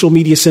social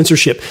media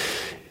censorship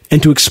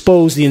and to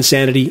expose the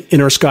insanity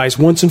in our skies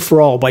once and for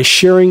all by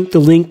sharing the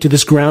link to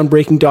this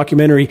groundbreaking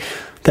documentary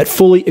that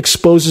fully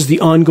exposes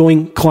the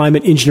ongoing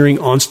climate engineering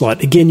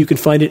onslaught. Again, you can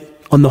find it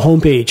on the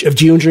homepage of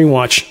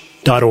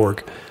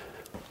geoengineeringwatch.org.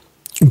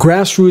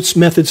 Grassroots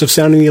methods of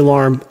sounding the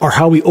alarm are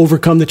how we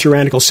overcome the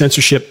tyrannical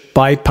censorship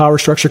by power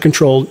structure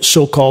controlled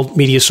so-called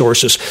media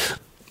sources.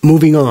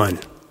 Moving on.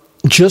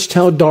 Just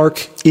how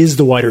dark is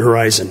the wider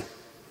horizon?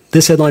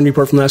 This headline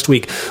report from last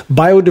week.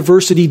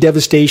 Biodiversity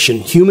devastation.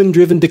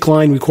 Human-driven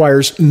decline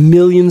requires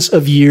millions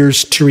of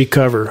years to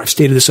recover. I've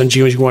stated this on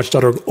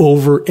geoengineeringwatch.org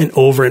over and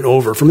over and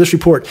over. From this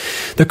report,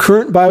 the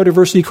current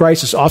biodiversity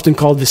crisis, often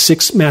called the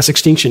sixth mass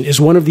extinction, is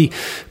one of the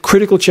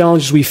critical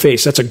challenges we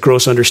face. That's a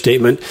gross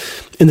understatement.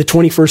 In the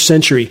 21st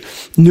century,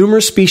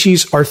 numerous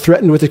species are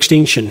threatened with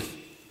extinction.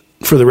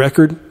 For the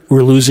record,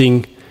 we're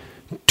losing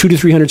 200 to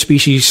 300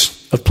 species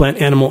of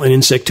plant, animal, and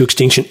insect to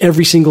extinction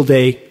every single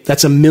day.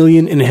 That's 1.5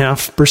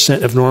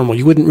 million of normal.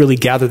 You wouldn't really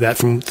gather that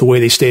from the way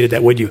they stated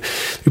that, would you?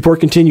 The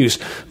report continues,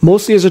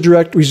 mostly as a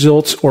direct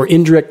result or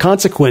indirect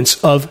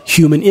consequence of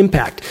human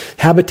impact.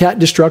 Habitat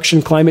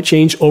destruction, climate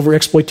change,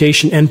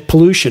 overexploitation, and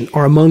pollution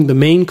are among the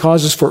main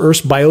causes for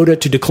Earth's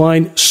biota to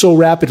decline so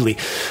rapidly.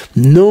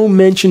 No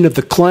mention of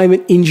the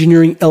climate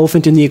engineering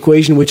elephant in the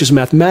equation, which is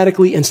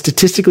mathematically and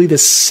statistically the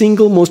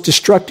single most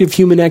destructive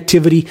human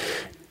activity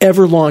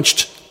ever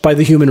launched by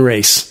the human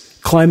race.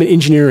 Climate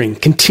engineering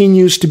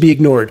continues to be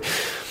ignored.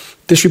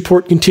 This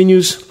report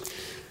continues,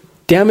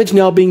 damage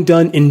now being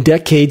done in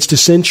decades to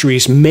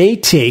centuries may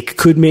take,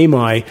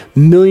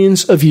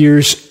 millions of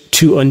years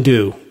to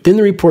undo. Then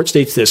the report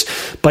states this,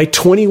 by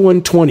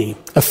 2120,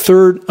 a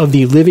third of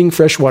the living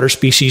freshwater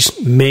species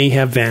may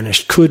have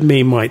vanished.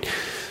 Might.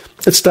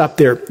 Let's stop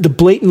there. The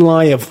blatant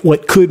lie of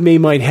what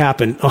might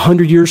happen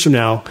 100 years from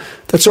now,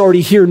 that's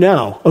already here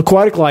now.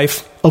 Aquatic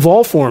life of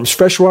all forms,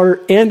 freshwater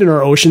and in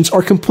our oceans,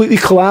 are completely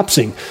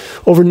collapsing.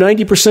 Over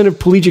 90% of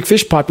pelagic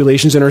fish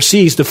populations in our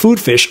seas, the food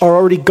fish, are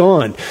already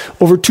gone.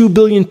 Over 2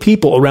 billion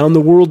people around the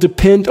world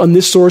depend on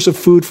this source of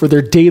food for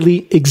their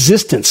daily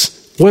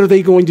existence. What are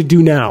they going to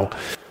do now?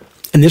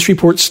 And this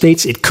report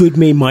states it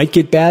might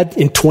get bad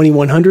in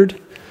 2100.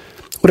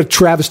 What a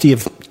travesty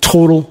of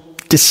total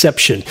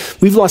deception.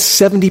 We've lost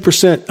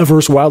 70% of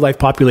Earth's wildlife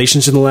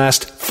populations in the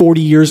last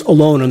 40 years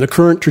alone. On the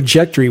current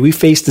trajectory, we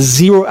face the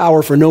 0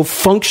 hour for no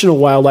functional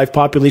wildlife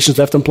populations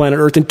left on planet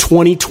Earth in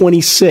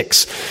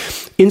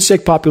 2026.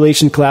 Insect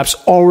population collapse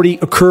already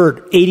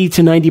occurred, 80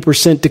 to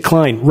 90%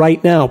 decline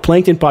right now.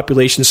 Plankton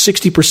population,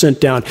 60%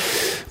 down.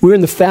 We're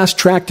in the fast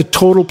track to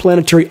total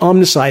planetary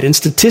omnicide, and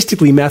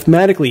statistically,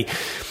 mathematically,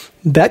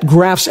 that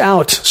graphs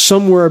out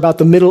somewhere about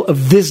the middle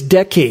of this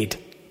decade,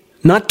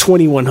 not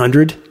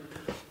 2100.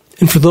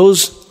 And for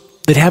those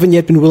that haven't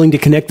yet been willing to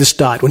connect this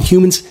dot, when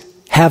humans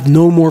have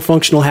no more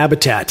functional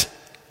habitat,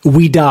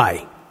 we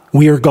die.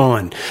 We are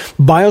gone.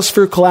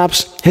 Biosphere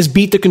collapse has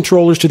beat the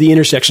controllers to the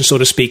intersection, so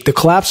to speak. The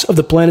collapse of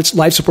the planet's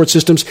life support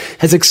systems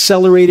has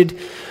accelerated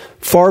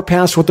far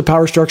past what the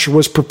power structure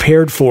was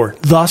prepared for.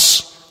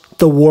 Thus,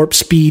 the warp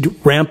speed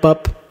ramp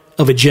up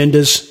of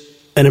agendas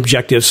and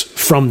objectives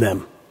from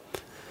them.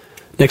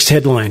 Next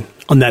headline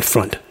on that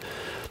front.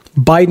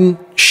 Biden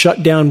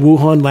shut down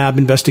Wuhan lab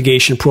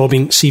investigation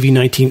probing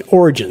CV-19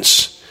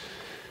 origins.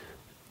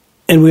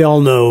 And we all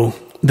know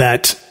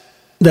that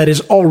that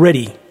has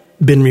already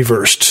been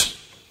reversed.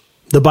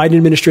 The Biden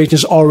administration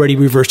has already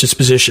reversed its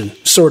position,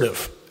 sort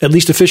of, at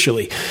least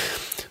officially.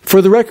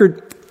 For the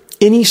record,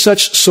 any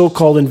such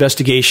so-called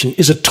investigation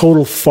is a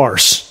total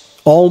farce.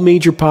 All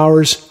major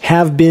powers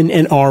have been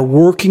and are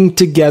working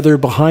together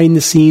behind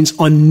the scenes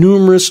on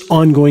numerous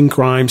ongoing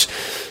crimes.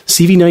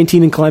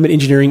 CV-19 and climate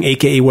engineering,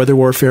 aka weather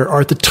warfare,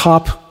 are at the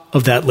top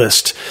of that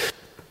list.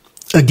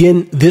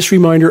 Again, this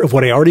reminder of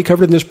what I already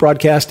covered in this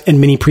broadcast and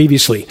many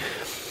previously,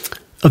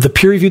 of the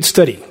peer-reviewed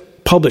study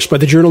published by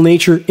the journal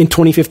Nature in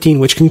 2015,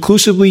 which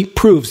conclusively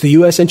proves the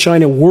U.S. and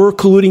China were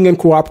colluding and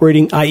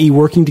cooperating, i.e.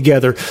 working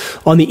together,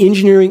 on the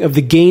engineering of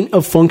the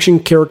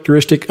gain-of-function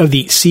characteristic of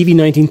the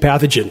CV-19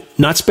 pathogen.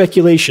 Not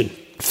speculation,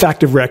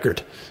 fact of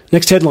record.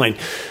 Next headline.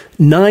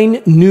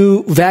 9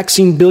 new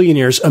vaccine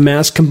billionaires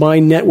amass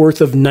combined net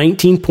worth of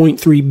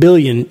 $19.3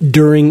 billion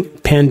during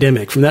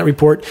pandemic. From that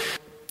report,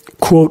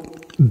 quote,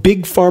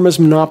 Big Pharma's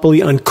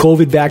monopoly on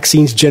COVID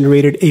vaccines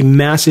generated a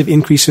massive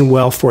increase in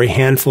wealth for a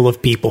handful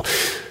of people.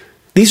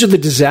 These are the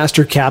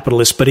disaster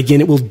capitalists, but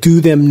again, it will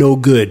do them no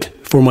good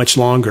for much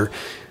longer.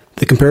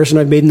 The comparison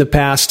I've made in the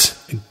past,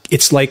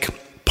 it's like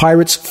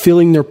pirates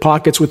filling their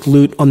pockets with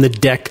loot on the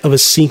deck of a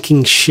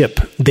sinking ship.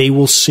 They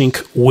will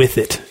sink with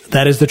it.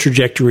 That is the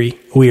trajectory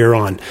we are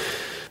on.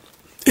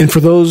 And for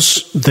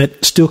those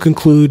that still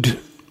conclude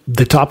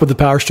the top of the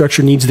power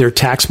structure needs their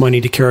tax money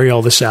to carry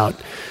all this out,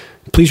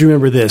 please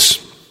remember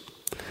this.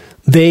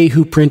 They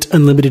who print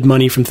unlimited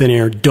money from thin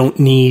air don't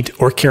need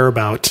or care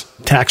about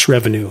tax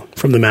revenue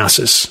from the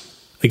masses.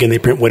 Again, they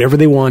print whatever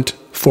they want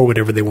for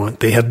whatever they want.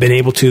 They have been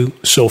able to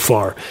so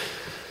far.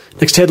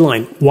 Next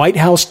headline. White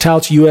House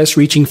touts U.S.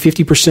 reaching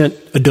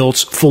 50%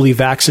 adults fully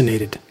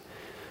vaccinated.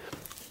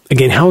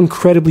 Again, how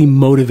incredibly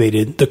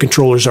motivated the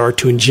controllers are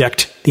to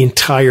inject the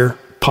entire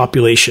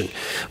population.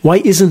 Why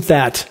isn't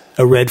that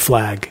a red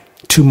flag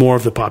to more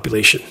of the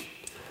population?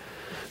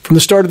 From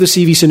the start of the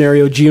CV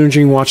scenario,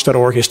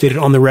 geoengineeringwatch.org has stated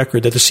on the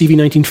record that the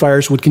CV-19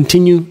 fires would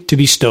continue to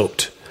be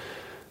stoked.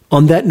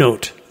 On that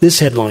note, this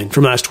headline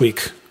from last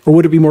week, or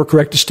would it be more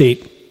correct to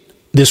state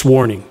this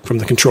warning from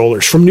the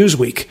controllers from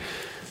Newsweek,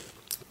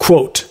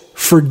 quote,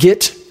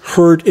 forget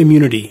herd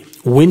immunity.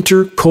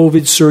 Winter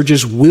COVID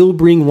surges will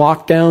bring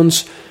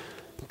lockdowns,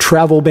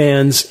 travel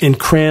bans, and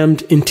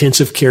crammed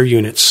intensive care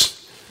units.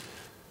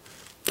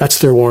 That's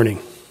their warning.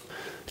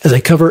 As I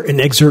cover an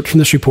excerpt from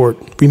this report,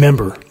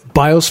 remember,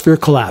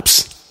 biosphere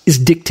collapse is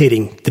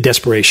dictating the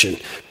desperation.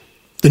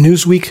 The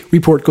Newsweek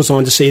report goes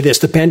on to say this: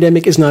 the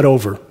pandemic is not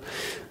over.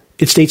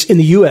 It states in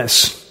the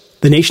U.S.,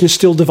 the nation is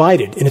still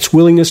divided in its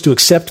willingness to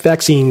accept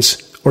vaccines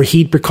or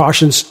heed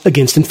precautions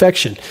against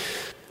infection.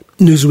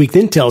 Newsweek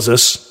then tells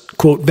us,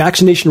 quote,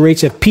 vaccination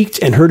rates have peaked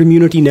and herd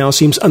immunity now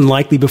seems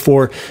unlikely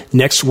before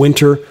next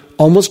winter,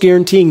 almost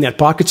guaranteeing that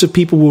pockets of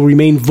people will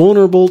remain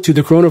vulnerable to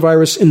the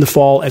coronavirus in the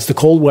fall as the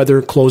cold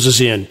weather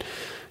closes in.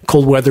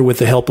 Cold weather with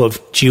the help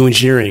of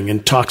geoengineering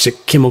and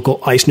toxic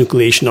chemical ice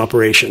nucleation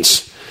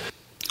operations.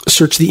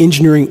 Search the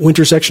engineering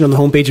winter section on the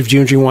homepage of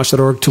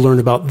geoengineeringwatch.org to learn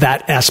about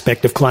that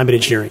aspect of climate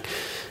engineering.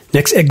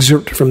 Next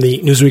excerpt from the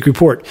Newsweek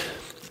report.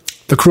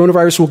 The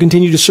coronavirus will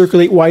continue to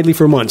circulate widely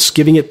for months,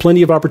 giving it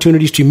plenty of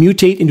opportunities to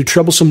mutate into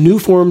troublesome new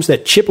forms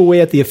that chip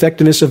away at the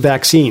effectiveness of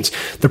vaccines.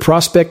 The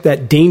prospect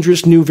that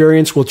dangerous new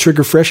variants will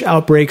trigger fresh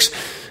outbreaks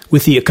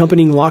with the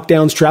accompanying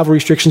lockdowns, travel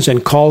restrictions,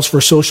 and calls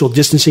for social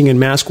distancing and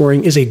mask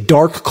wearing is a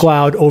dark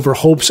cloud over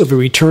hopes of a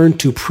return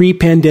to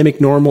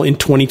pre-pandemic normal in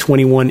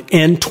 2021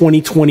 and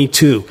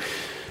 2022.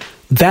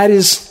 That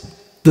is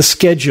the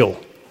schedule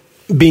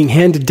being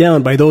handed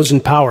down by those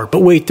in power.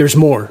 But wait, there's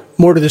more.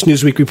 More to this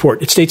Newsweek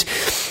report. It states,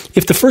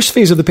 if the first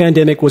phase of the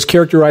pandemic was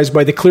characterized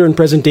by the clear and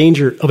present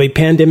danger of a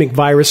pandemic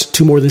virus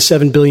to more than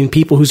 7 billion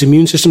people whose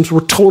immune systems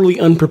were totally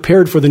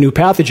unprepared for the new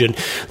pathogen,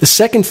 the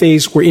second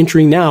phase we're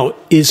entering now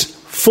is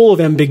full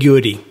of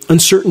ambiguity,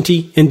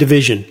 uncertainty, and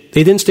division.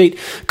 They then state,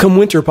 come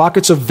winter,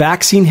 pockets of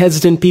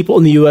vaccine-hesitant people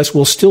in the U.S.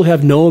 will still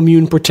have no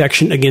immune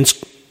protection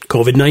against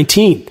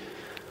COVID-19.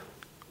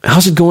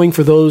 How's it going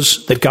for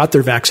those that got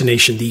their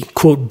vaccination, the,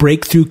 quote,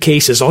 breakthrough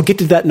cases? I'll get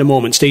to that in a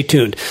moment. Stay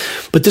tuned.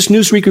 But this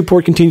Newsweek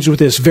report continues with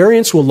this.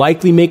 Variants will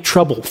likely make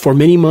trouble for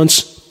many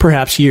months,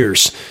 perhaps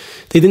years.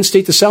 They then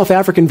state the South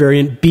African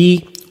variant,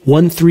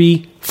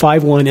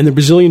 B1351, and the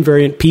Brazilian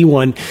variant,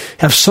 P1,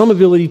 have some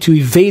ability to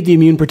evade the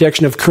immune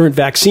protection of current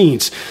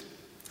vaccines.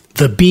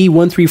 The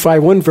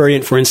B1351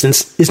 variant, for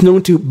instance, is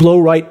known to blow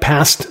right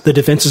past the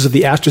defenses of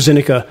the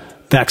AstraZeneca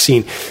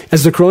vaccine.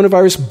 As the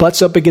coronavirus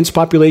butts up against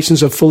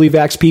populations of fully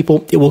vaxxed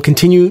people, it will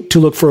continue to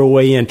look for a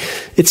way in.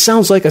 It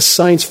sounds like a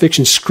science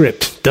fiction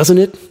script, doesn't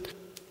it?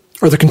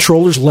 Are the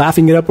controllers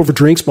laughing it up over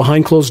drinks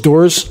behind closed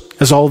doors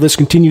as all of this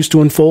continues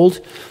to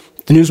unfold?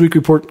 The Newsweek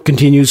report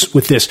continues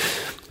with this.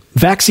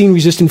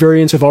 Vaccine-resistant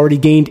variants have already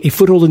gained a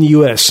foothold in the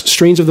U.S.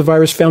 Strains of the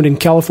virus found in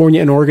California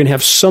and Oregon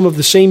have some of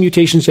the same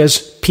mutations as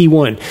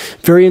P1.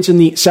 Variants in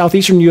the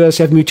southeastern U.S.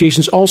 have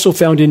mutations also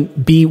found in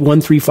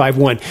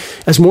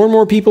B1351. As more and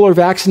more people are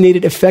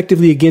vaccinated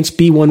effectively against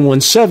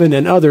B117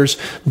 and others,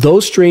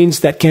 those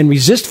strains that can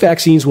resist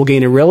vaccines will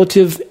gain a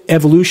relative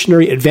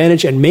evolutionary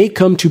advantage and may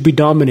come to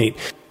predominate.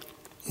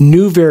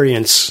 New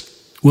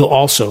variants will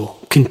also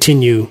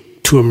continue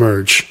to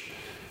emerge.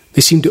 They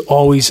seem to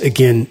always,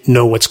 again,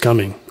 know what's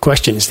coming.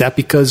 Question, is that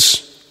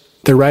because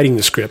they're writing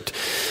the script?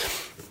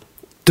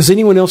 Does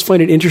anyone else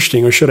find it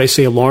interesting, or should I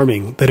say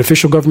alarming, that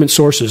official government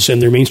sources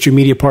and their mainstream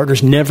media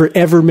partners never,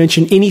 ever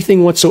mention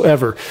anything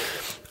whatsoever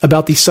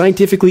about the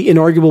scientifically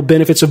inarguable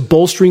benefits of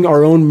bolstering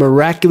our own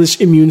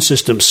miraculous immune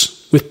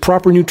systems with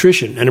proper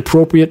nutrition and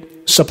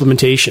appropriate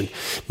supplementation?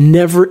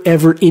 Never,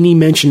 ever any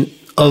mention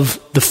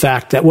of the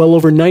fact that well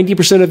over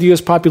 90% of the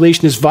U.S.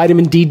 population is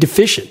vitamin D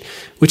deficient,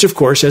 which of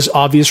course has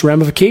obvious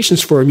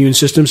ramifications for immune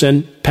systems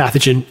and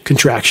pathogen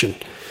contraction.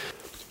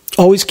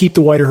 Always keep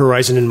the wider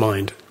horizon in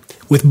mind.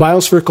 With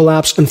biosphere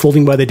collapse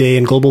unfolding by the day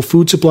and global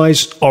food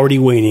supplies already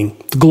waning,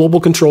 the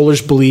global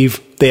controllers believe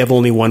they have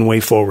only one way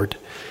forward.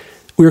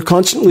 We are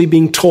constantly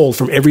being told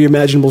from every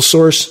imaginable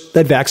source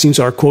that vaccines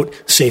are, quote,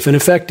 safe and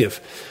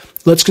effective.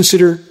 Let's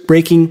consider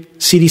breaking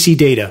CDC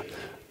data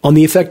on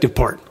the effective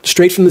part,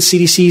 straight from the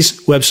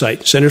CDC's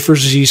website, Center for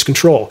Disease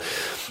Control.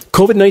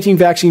 COVID-19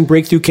 vaccine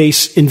breakthrough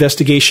case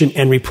investigation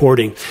and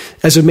reporting.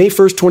 As of May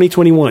 1st,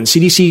 2021,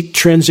 CDC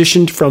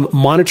transitioned from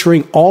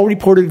monitoring all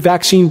reported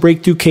vaccine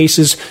breakthrough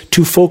cases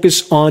to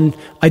focus on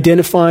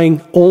identifying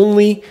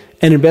only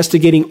and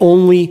investigating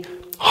only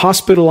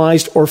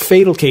hospitalized or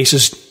fatal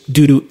cases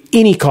due to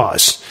any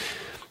cause.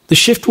 The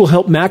shift will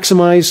help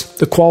maximize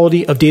the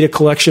quality of data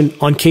collection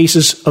on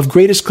cases of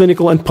greatest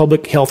clinical and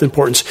public health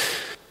importance.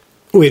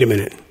 Wait a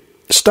minute.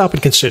 Stop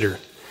and consider.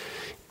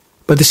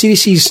 But the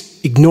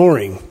CDC's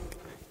ignoring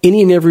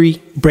any and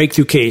every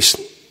breakthrough case,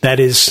 that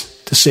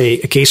is to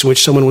say, a case in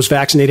which someone was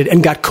vaccinated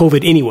and got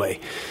COVID anyway.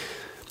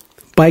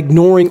 By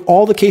ignoring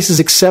all the cases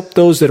except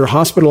those that are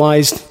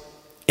hospitalized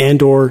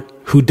and or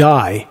who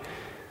die,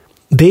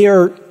 they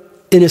are,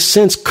 in a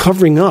sense,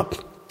 covering up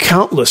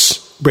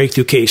countless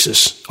breakthrough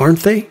cases, aren't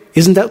they?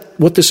 Isn't that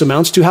what this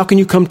amounts to? How can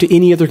you come to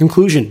any other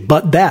conclusion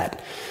but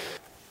that?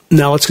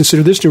 Now let's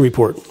consider this new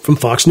report from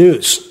Fox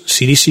News.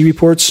 CDC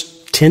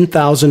reports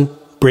 10,000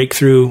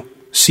 breakthrough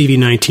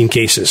CV-19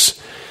 cases.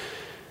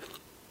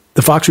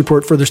 The Fox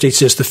report further states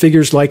this: the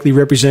figures likely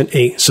represent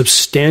a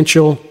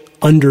substantial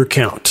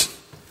undercount.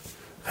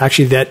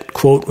 Actually, that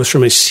quote was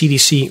from a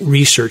CDC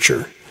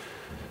researcher.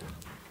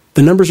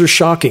 The numbers are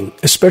shocking,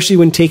 especially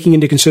when taking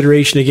into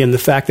consideration, again, the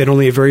fact that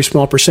only a very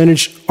small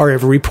percentage are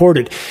ever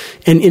reported.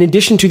 And in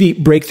addition to the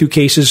breakthrough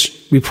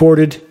cases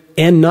reported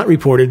and not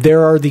reported,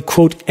 there are the,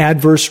 quote,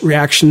 adverse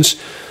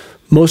reactions,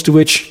 most of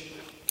which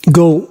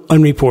go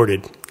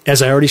unreported.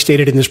 As I already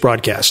stated in this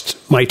broadcast,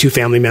 my 2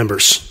 family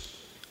members.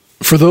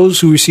 For those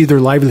who receive their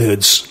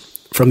livelihoods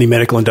from the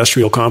medical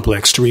industrial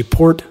complex, to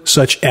report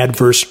such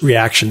adverse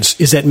reactions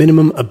is at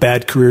minimum a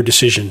bad career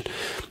decision.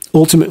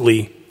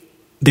 Ultimately,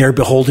 they are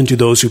beholden to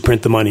those who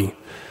print the money.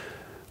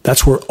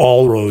 That's where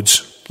all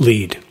roads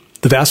lead.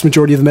 The vast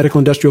majority of the medical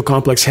industrial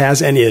complex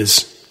has and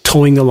is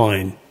towing the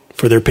line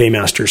for their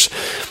paymasters.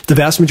 The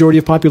vast majority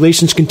of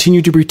populations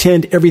continue to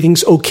pretend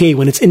everything's okay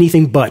when it's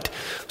anything but.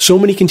 So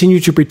many continue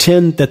to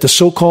pretend that the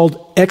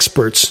so-called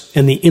experts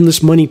and the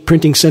endless money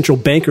printing central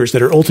bankers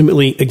that are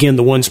ultimately, again,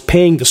 the ones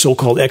paying the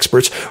so-called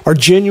experts are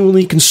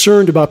genuinely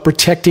concerned about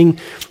protecting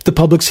the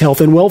public's health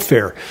and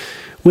welfare,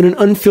 when an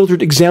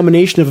unfiltered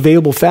examination of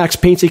available facts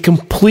paints a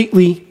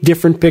completely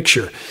different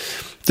picture.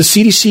 The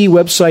CDC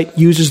website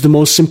uses the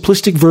most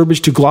simplistic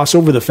verbiage to gloss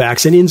over the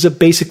facts and ends up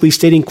basically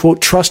stating,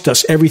 quote, trust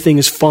us, everything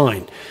is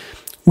fine.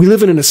 We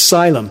live in an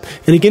asylum.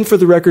 And again, for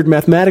the record,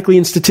 mathematically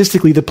and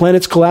statistically, the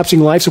planet's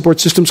collapsing life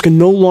support systems can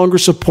no longer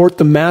support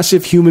the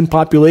massive human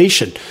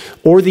population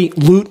or the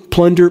loot,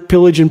 plunder,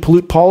 pillage, and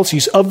pollute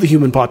policies of the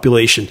human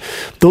population.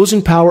 Those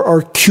in power are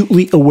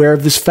acutely aware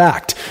of this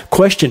fact.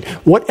 Question,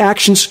 what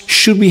actions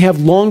should we have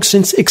long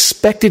since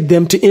expected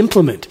them to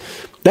implement?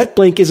 That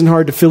blank isn't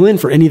hard to fill in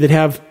for any that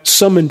have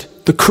summoned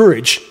the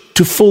courage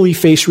to fully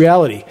face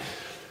reality.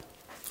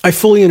 I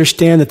fully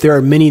understand that there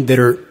are many that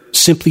are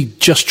simply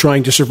just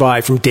trying to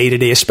survive from day to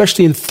day,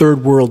 especially in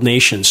third world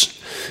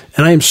nations.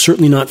 And I am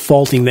certainly not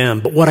faulting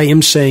them. But what I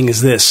am saying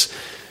is this,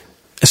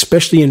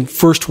 especially in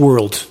first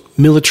world,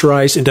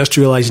 militarized,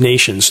 industrialized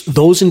nations,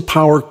 those in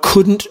power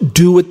couldn't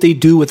do what they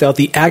do without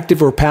the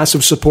active or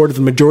passive support of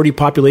the majority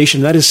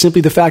population. That is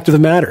simply the fact of the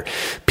matter.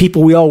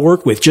 People we all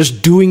work with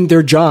just doing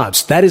their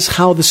jobs. That is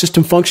how the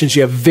system functions.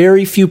 You have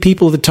very few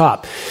people at the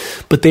top,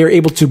 but they are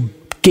able to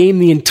game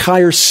the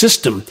entire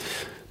system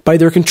by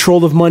their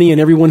control of money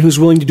and everyone who's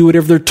willing to do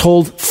whatever they're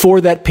told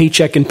for that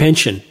paycheck and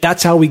pension.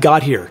 That's how we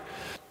got here.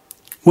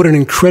 What an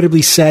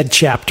incredibly sad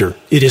chapter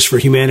it is for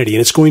humanity,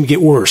 and it's going to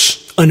get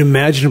worse,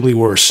 unimaginably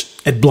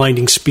worse, at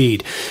blinding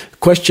speed.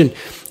 Question,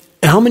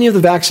 how many of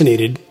the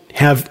vaccinated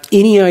have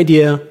any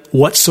idea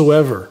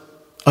whatsoever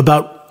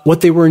about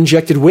what they were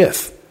injected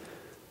with?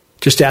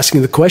 Just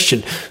asking the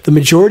question. The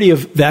majority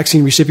of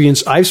vaccine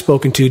recipients I've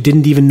spoken to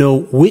didn't even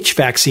know which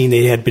vaccine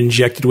they had been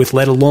injected with,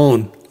 let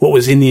alone what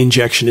was in the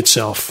injection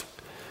itself.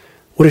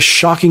 What a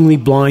shockingly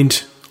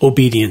blind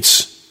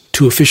obedience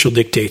to official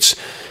dictates.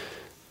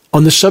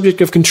 On the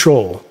subject of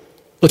control,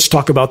 let's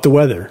talk about the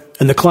weather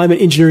and the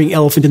climate engineering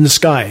elephant in the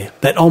sky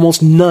that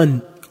almost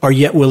none are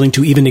yet willing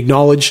to even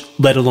acknowledge,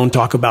 let alone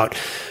talk about.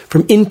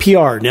 From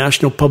NPR,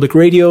 National Public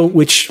Radio,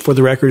 which, for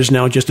the record, is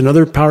now just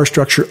another power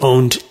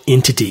structure-owned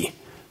entity.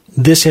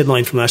 This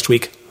headline from last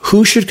week,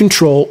 who should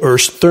control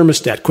Earth's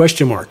thermostat?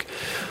 Question mark.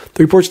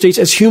 The report states,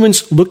 as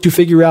humans look to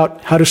figure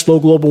out how to slow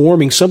global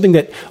warming, something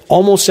that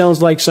almost sounds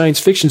like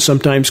science fiction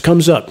sometimes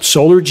comes up.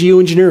 Solar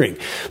geoengineering,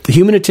 the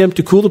human attempt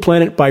to cool the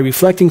planet by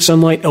reflecting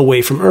sunlight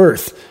away from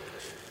Earth.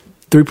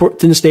 The report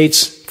then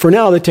states, for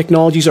now, the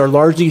technologies are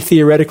largely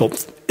theoretical.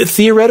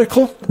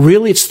 Theoretical?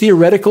 Really? It's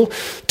theoretical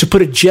to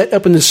put a jet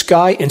up in the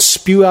sky and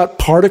spew out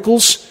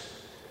particles?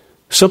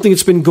 Something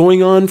that's been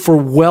going on for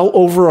well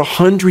over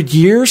 100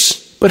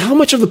 years? But how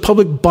much of the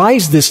public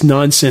buys this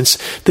nonsense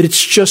that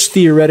it's just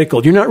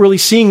theoretical? You're not really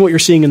seeing what you're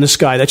seeing in the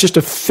sky. That's just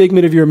a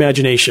figment of your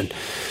imagination.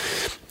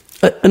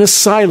 An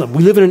asylum.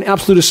 We live in an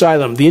absolute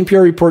asylum. The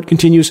NPR report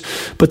continues,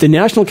 but the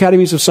National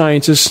Academies of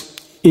Sciences,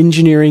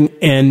 Engineering,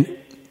 and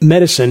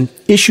Medicine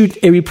issued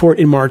a report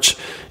in March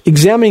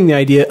examining the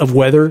idea of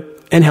whether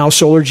and how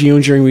solar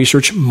geoengineering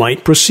research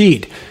might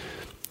proceed.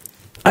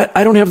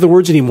 I don't have the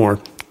words anymore.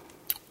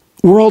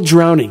 We're all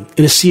drowning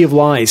in a sea of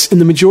lies,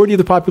 and the majority of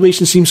the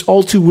population seems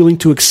all too willing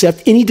to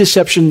accept any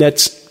deception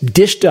that's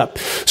dished up,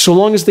 so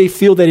long as they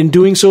feel that in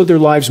doing so, their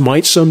lives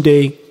might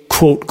someday,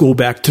 quote, go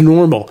back to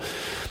normal.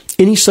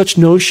 Any such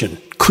notion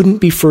couldn't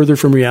be further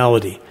from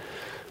reality.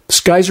 The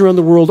skies around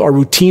the world are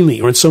routinely,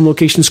 or in some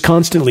locations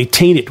constantly,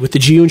 tainted with the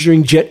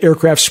geoengineering jet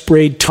aircraft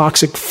sprayed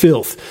toxic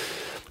filth.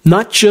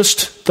 Not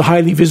just the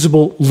highly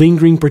visible,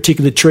 lingering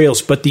particulate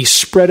trails, but the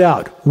spread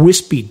out,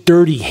 wispy,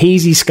 dirty,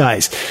 hazy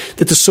skies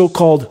that the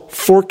so-called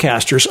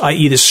forecasters,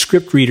 i.e. the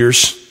script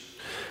readers,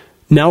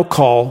 now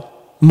call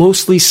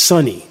mostly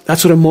sunny.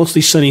 That's what a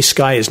mostly sunny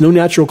sky is. No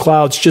natural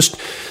clouds, just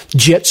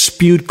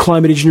jet-spewed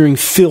climate engineering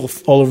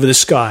filth all over the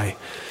sky.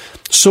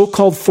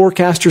 So-called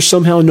forecasters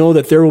somehow know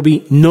that there will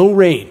be no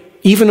rain,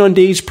 even on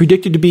days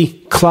predicted to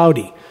be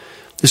cloudy.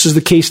 This is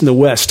the case in the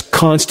West,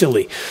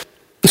 constantly.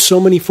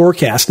 So many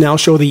forecasts now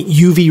show the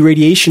UV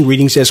radiation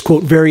readings as,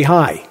 quote, very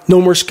high.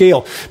 No more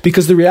scale,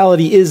 because the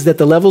reality is that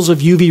the levels of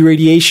UV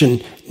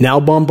radiation now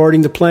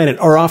bombarding the planet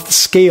are off the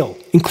scale,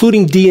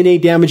 including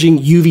DNA-damaging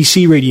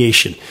UVC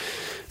radiation.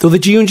 Though the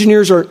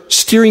geoengineers are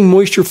steering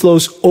moisture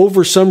flows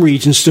over some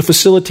regions to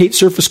facilitate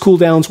surface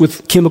cooldowns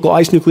with chemical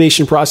ice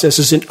nucleation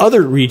processes in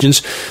other regions,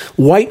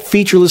 white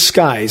featureless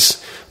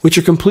skies, which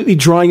are completely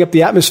drying up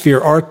the atmosphere,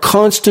 are a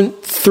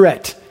constant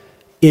threat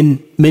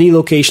in many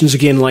locations,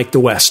 again, like the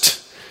West.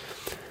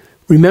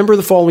 Remember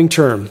the following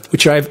term,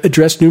 which I've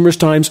addressed numerous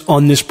times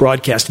on this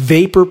broadcast: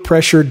 vapor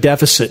pressure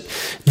deficit.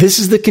 This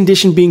is the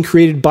condition being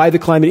created by the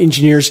climate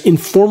engineers in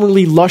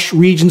formerly lush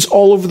regions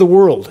all over the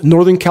world.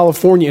 Northern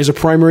California is a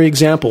primary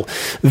example.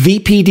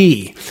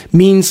 VPD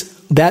means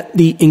that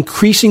the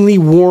increasingly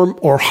warm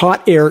or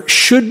hot air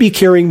should be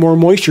carrying more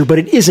moisture, but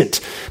it isn't,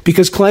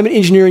 because climate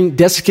engineering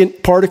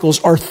desiccant particles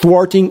are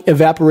thwarting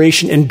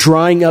evaporation and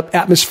drying up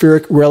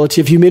atmospheric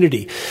relative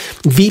humidity.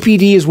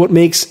 VPD is what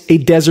makes a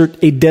desert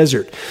a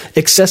desert.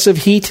 Excessive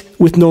heat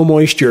with no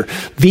moisture.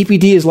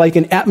 VPD is like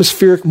an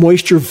atmospheric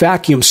moisture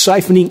vacuum,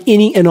 siphoning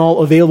any and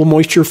all available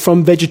moisture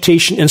from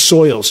vegetation and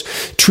soils.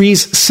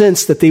 Trees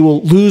sense that they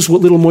will lose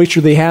what little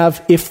moisture they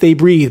have if they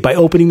breathe by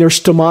opening their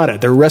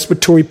stomata, their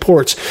respiratory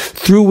ports,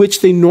 through which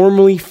they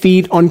normally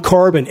feed on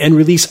carbon and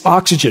release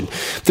oxygen.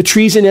 The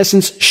trees, in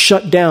essence,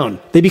 shut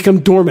down. They become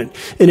dormant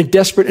in a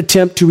desperate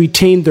attempt to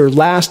retain their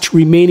last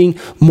remaining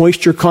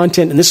moisture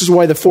content, and this is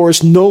why the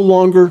forests no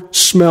longer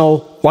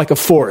smell like a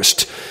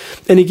forest.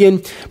 And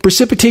again,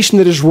 precipitation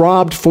that is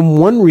robbed from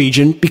one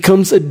region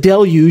becomes a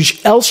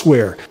deluge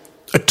elsewhere.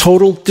 A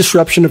total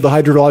disruption of the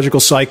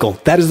hydrological cycle.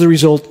 That is the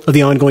result of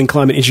the ongoing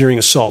climate engineering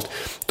assault.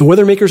 The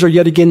weather makers are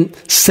yet again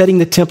setting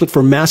the template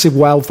for massive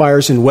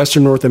wildfires in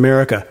western North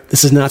America.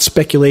 This is not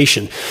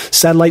speculation.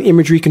 Satellite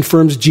imagery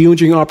confirms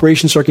geoengineering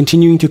operations are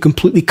continuing to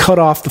completely cut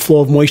off the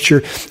flow of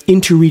moisture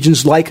into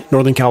regions like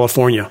Northern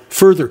California.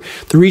 Further,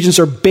 the regions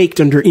are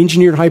baked under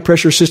engineered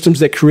high-pressure systems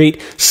that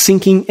create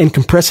sinking and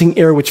compressing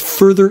air, which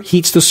further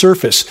heats the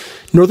surface.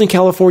 Northern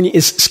California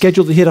is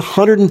scheduled to hit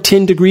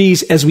 110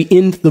 degrees as we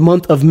end the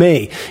month of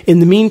May. In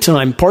the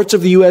meantime, parts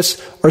of the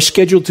U.S. are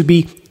scheduled to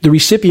be the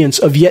recipients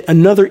of yet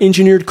another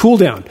engineered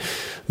cooldown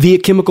via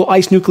chemical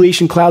ice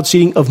nucleation cloud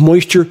seeding of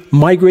moisture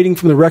migrating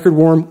from the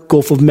record-warm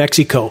Gulf of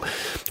Mexico.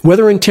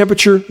 Weather and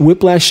temperature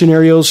whiplash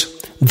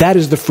scenarios, that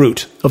is the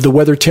fruit of the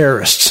weather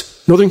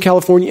terrorists. Northern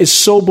California is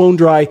so bone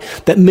dry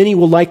that many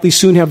will likely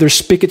soon have their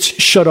spigots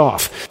shut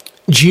off.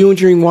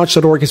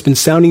 Geoengineeringwatch.org has been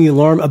sounding the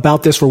alarm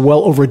about this for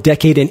well over a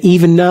decade, and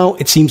even now,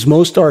 it seems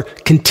most are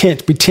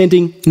content,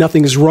 pretending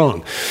nothing is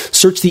wrong.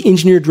 Search the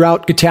Engineered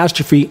Drought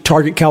Catastrophe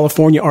Target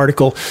California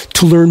article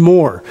to learn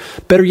more.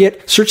 Better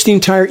yet, search the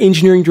entire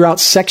engineering drought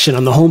section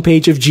on the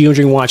homepage of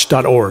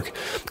geoengineeringwatch.org.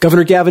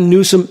 Governor Gavin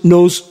Newsom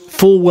knows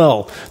full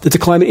well that the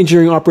climate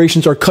engineering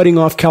operations are cutting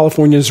off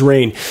California's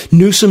rain.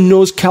 Newsom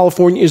knows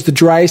California is the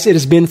driest it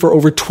has been for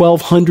over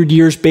 1,200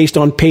 years based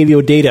on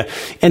paleo data,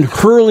 and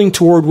hurling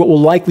toward what will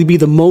likely be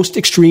the most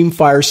extreme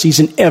fire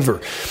season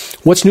ever.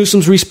 What's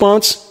Newsom's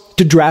response?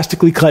 To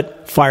drastically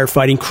cut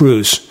firefighting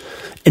crews.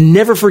 And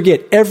never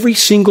forget, every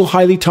single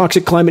highly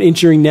toxic climate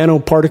engineering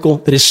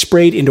nanoparticle that is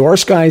sprayed into our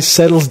skies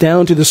settles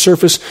down to the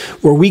surface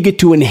where we get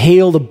to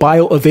inhale the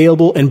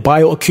bioavailable and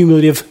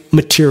bioaccumulative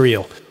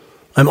material.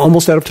 I'm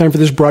almost out of time for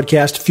this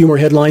broadcast. A few more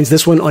headlines.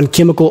 This one on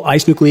chemical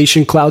ice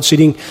nucleation cloud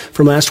seeding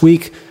from last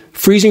week.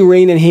 Freezing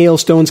rain and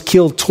hailstones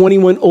killed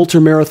 21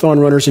 ultra-marathon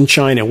runners in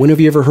China. When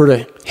have you ever heard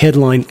a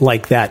headline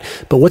like that?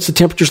 But what's the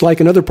temperatures like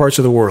in other parts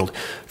of the world?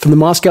 From the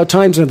Moscow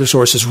Times and other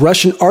sources,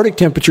 Russian Arctic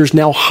temperatures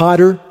now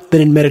hotter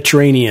than in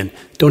Mediterranean.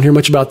 Don't hear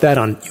much about that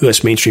on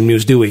U.S. mainstream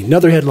news, do we?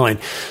 Another headline.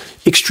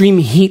 Extreme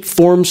heat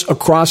forms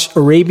across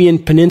Arabian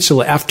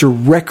Peninsula after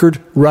record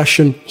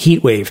Russian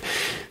heat wave.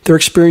 They're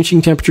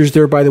experiencing temperatures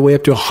there, by the way,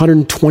 up to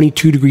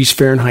 122 degrees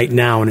Fahrenheit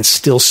now, and it's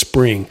still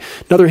spring.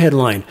 Another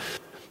headline.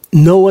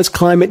 NOAA's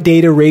climate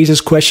data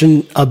raises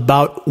question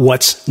about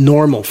what's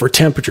normal for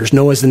temperatures.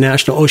 NOAA is the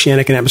National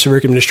Oceanic and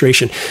Atmospheric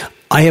Administration.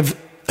 I have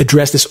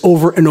addressed this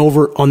over and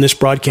over on this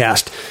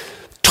broadcast.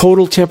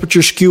 Total temperature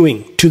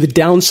skewing to the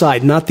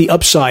downside, not the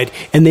upside,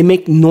 and they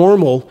make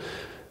normal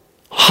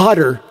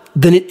hotter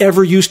than it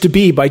ever used to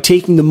be by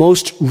taking the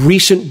most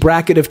recent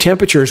bracket of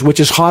temperatures, which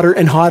is hotter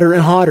and hotter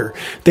and hotter.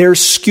 They're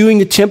skewing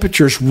the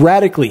temperatures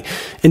radically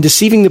and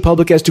deceiving the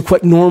public as to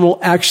what normal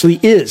actually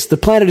is. The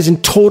planet is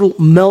in total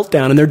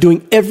meltdown, and they're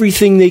doing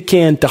everything they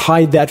can to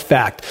hide that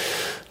fact.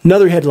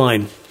 Another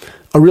headline.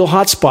 A real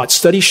hotspot.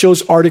 Study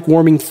shows Arctic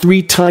warming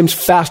 3 times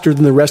faster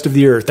than the rest of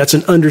the Earth. That's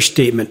an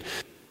understatement.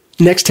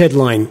 Next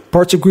headline.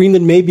 Parts of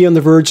Greenland may be on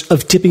the verge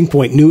of tipping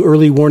point. New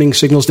early warning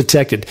signals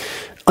detected.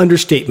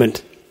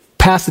 Understatement.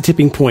 Past the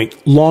tipping point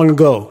long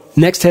ago.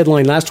 Next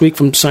headline last week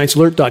from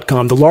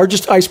ScienceAlert.com. The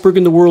largest iceberg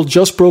in the world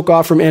just broke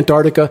off from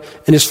Antarctica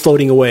and is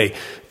floating away.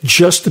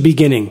 Just the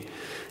beginning.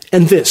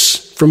 And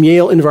this from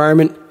Yale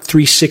Environment.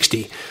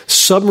 360.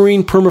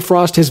 Submarine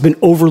permafrost has been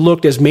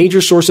overlooked as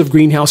major source of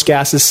greenhouse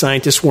gases,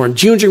 scientists warn.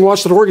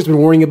 GeoengineeringWatch.org has been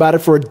warning about it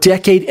for a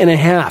decade and a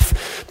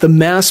half. The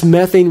mass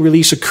methane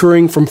release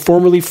occurring from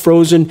formerly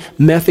frozen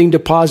methane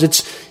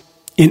deposits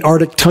in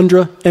Arctic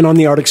tundra and on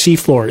the Arctic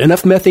seafloor.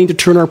 Enough methane to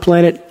turn our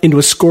planet into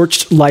a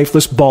scorched,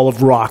 lifeless ball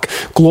of rock.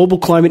 Global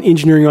climate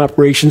engineering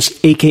operations,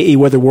 aka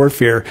weather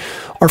warfare,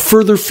 are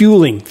further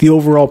fueling the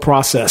overall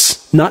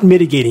process, not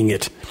mitigating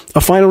it. A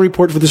final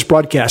report for this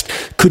broadcast.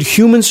 Could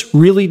humans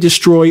really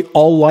destroy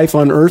all life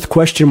on Earth? ?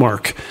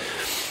 The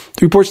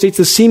report states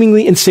the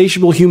seemingly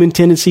insatiable human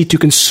tendency to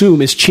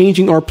consume is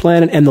changing our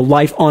planet and the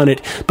life on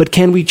it. But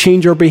can we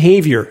change our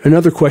behavior?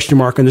 Another question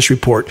mark on this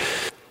report.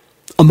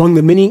 Among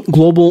the many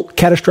global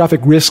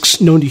catastrophic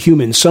risks known to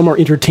humans, some are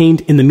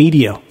entertained in the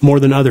media more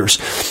than others.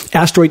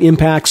 Asteroid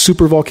impacts,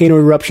 supervolcano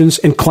eruptions,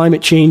 and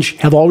climate change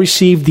have all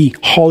received the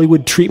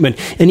Hollywood treatment,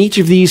 and each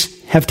of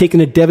these have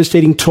taken a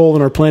devastating toll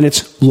on our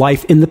planet's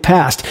life in the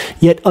past.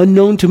 Yet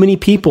unknown to many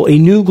people, a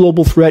new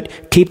global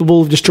threat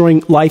capable of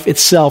destroying life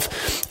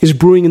itself is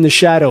brewing in the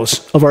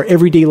shadows of our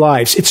everyday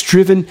lives. It's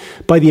driven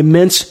by the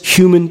immense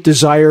human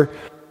desire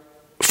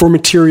for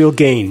material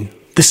gain.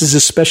 This is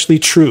especially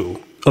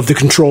true of the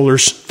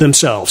controllers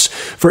themselves.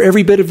 For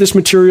every bit of this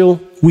material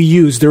we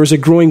use, there is a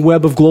growing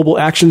web of global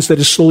actions that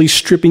is slowly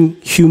stripping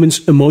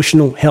humans'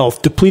 emotional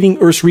health, depleting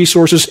Earth's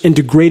resources, and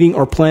degrading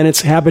our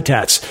planet's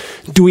habitats.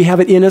 Do we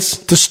have it in us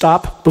to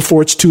stop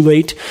before it's too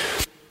late?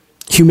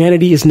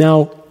 Humanity is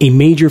now a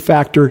major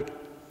factor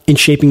in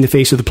shaping the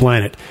face of the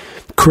planet.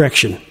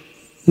 Correction.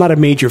 Not a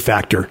major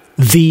factor,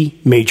 the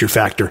major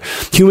factor.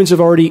 Humans have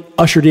already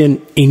ushered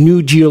in a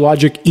new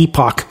geologic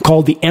epoch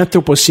called the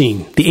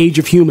Anthropocene, the age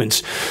of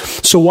humans.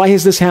 So why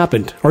has this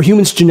happened? Are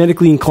humans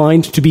genetically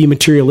inclined to be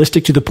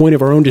materialistic to the point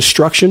of our own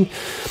destruction?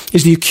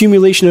 Is the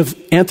accumulation of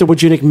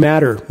anthropogenic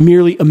matter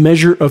merely a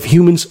measure of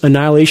humans'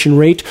 annihilation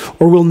rate,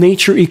 or will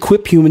nature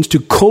equip humans to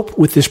cope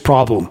with this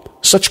problem?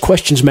 Such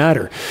questions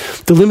matter.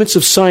 The limits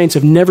of science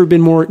have never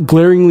been more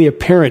glaringly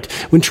apparent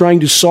when trying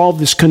to solve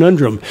this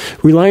conundrum.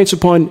 Reliance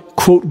upon,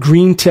 quote,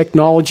 green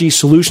technology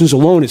solutions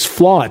alone is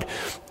flawed.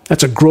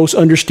 That's a gross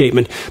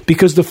understatement,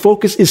 because the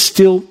focus is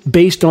still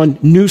based on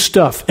new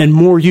stuff and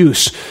more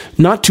use,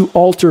 not to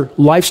alter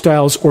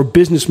lifestyles or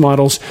business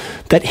models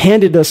that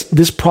handed us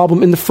this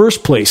problem in the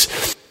first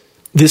place.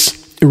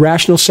 This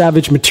irrational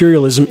savage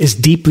materialism is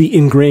deeply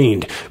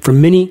ingrained for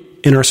many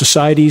in our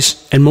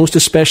societies, and most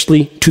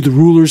especially to the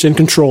rulers and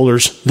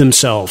controllers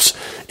themselves.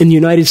 In the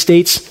United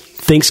States,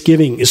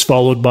 Thanksgiving is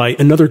followed by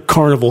another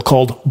carnival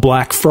called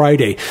Black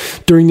Friday.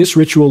 During this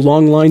ritual,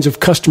 long lines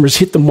of customers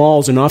hit the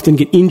malls and often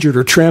get injured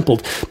or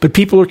trampled, but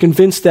people are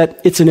convinced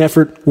that it's an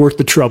effort worth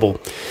the trouble.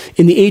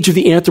 In the age of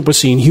the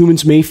Anthropocene,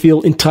 humans may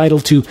feel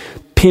entitled to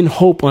pin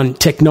hope on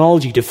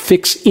technology to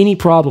fix any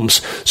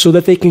problems so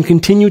that they can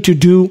continue to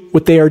do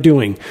what they are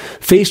doing.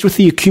 Faced with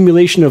the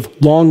accumulation of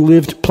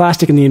long-lived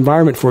plastic in the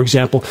environment, for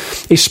example,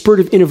 a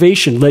spurt of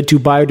innovation led to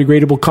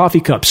biodegradable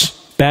coffee cups,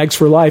 bags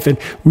for life, and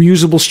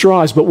reusable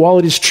straws. But while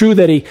it is true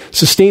that a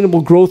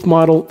sustainable growth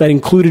model that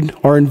included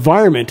our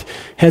environment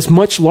has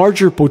much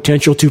larger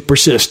potential to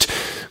persist,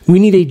 we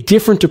need a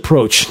different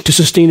approach to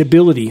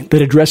sustainability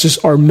that addresses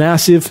our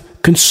massive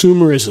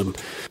consumerism.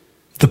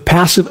 The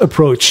passive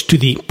approach to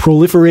the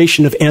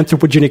proliferation of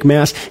anthropogenic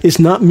mass is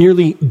not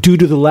merely due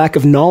to the lack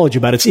of knowledge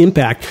about its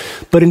impact,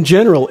 but in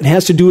general, it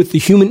has to do with the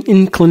human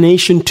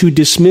inclination to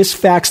dismiss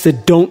facts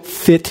that don't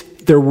fit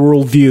their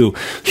worldview.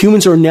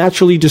 Humans are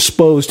naturally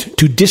disposed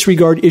to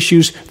disregard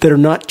issues that are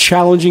not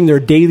challenging their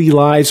daily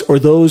lives or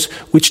those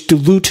which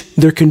dilute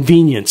their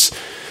convenience.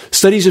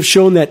 Studies have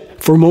shown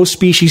that for most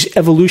species,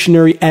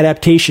 evolutionary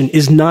adaptation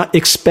is not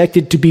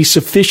expected to be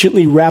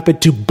sufficiently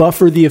rapid to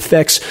buffer the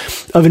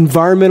effects of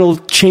environmental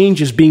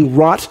changes being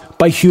wrought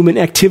by human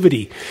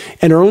activity.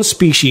 And our own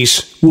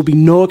species will be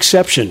no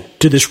exception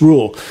to this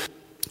rule.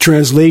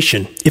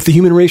 Translation: if the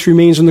human race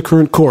remains on the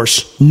current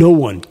course, no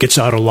one gets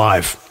out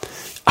alive.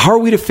 How are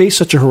we to face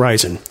such a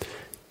horizon?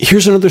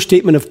 Here's another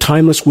statement of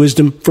timeless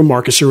wisdom from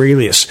Marcus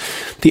Aurelius.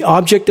 The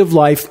object of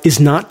life is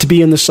not to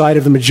be on the side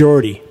of the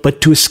majority,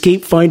 but to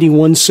escape finding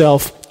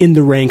oneself in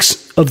the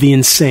ranks of the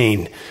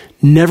insane.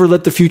 Never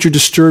let the future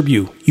disturb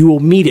you. You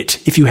will meet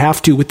it, if you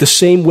have to, with the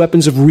same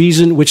weapons of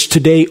reason which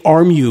today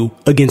arm you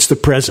against the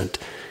present.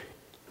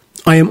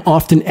 I am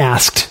often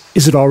asked,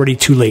 is it already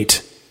too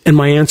late? And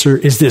my answer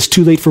is this: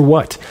 too late for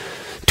what?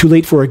 Too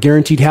late for a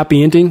guaranteed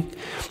happy ending?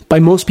 By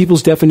most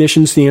people's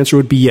definitions, the answer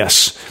would be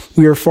yes.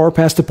 We are far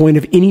past the point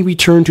of any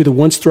return to the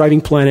once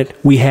thriving planet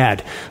we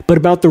had. But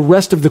about the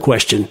rest of the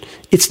question,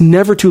 it's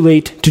never too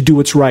late to do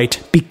what's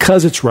right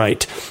because it's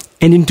right.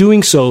 And in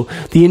doing so,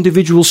 the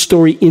individual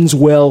story ends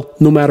well,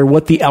 no matter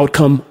what the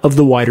outcome of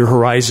the wider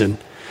horizon.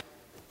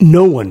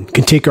 No one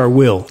can take our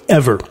will,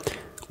 ever.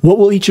 What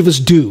will each of us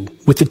do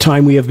with the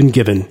time we have been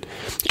given?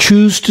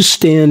 Choose to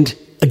stand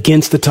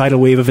against the tidal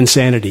wave of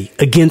insanity,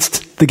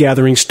 against the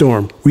gathering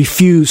storm.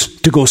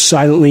 Refuse to go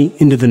silently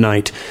into the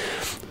night.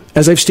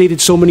 As I've stated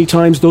so many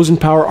times, those in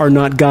power are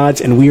not gods,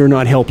 and we are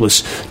not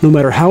helpless. No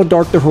matter how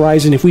dark the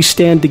horizon, if we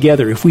stand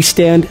together, if we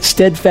stand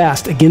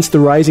steadfast against the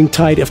rising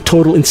tide of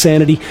total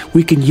insanity,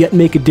 we can yet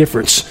make a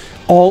difference.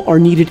 All are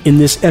needed in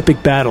this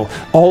epic battle.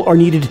 All are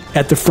needed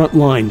at the front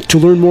line. To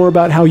learn more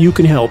about how you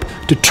can help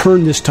to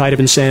turn this tide of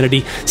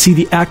insanity, see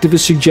the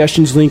activist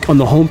suggestions link on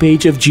the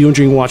homepage of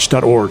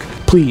geoengineeringwatch.org.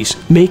 Please,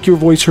 make your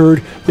voice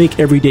heard. Make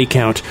every day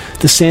count.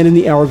 The sand in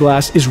the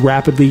hourglass is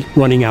rapidly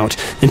running out.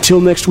 Until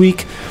next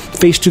week,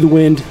 face to the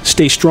wind,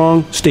 stay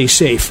strong, stay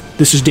safe.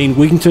 This is Dane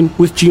Wigington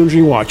with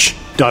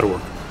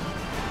geoengineeringwatch.org.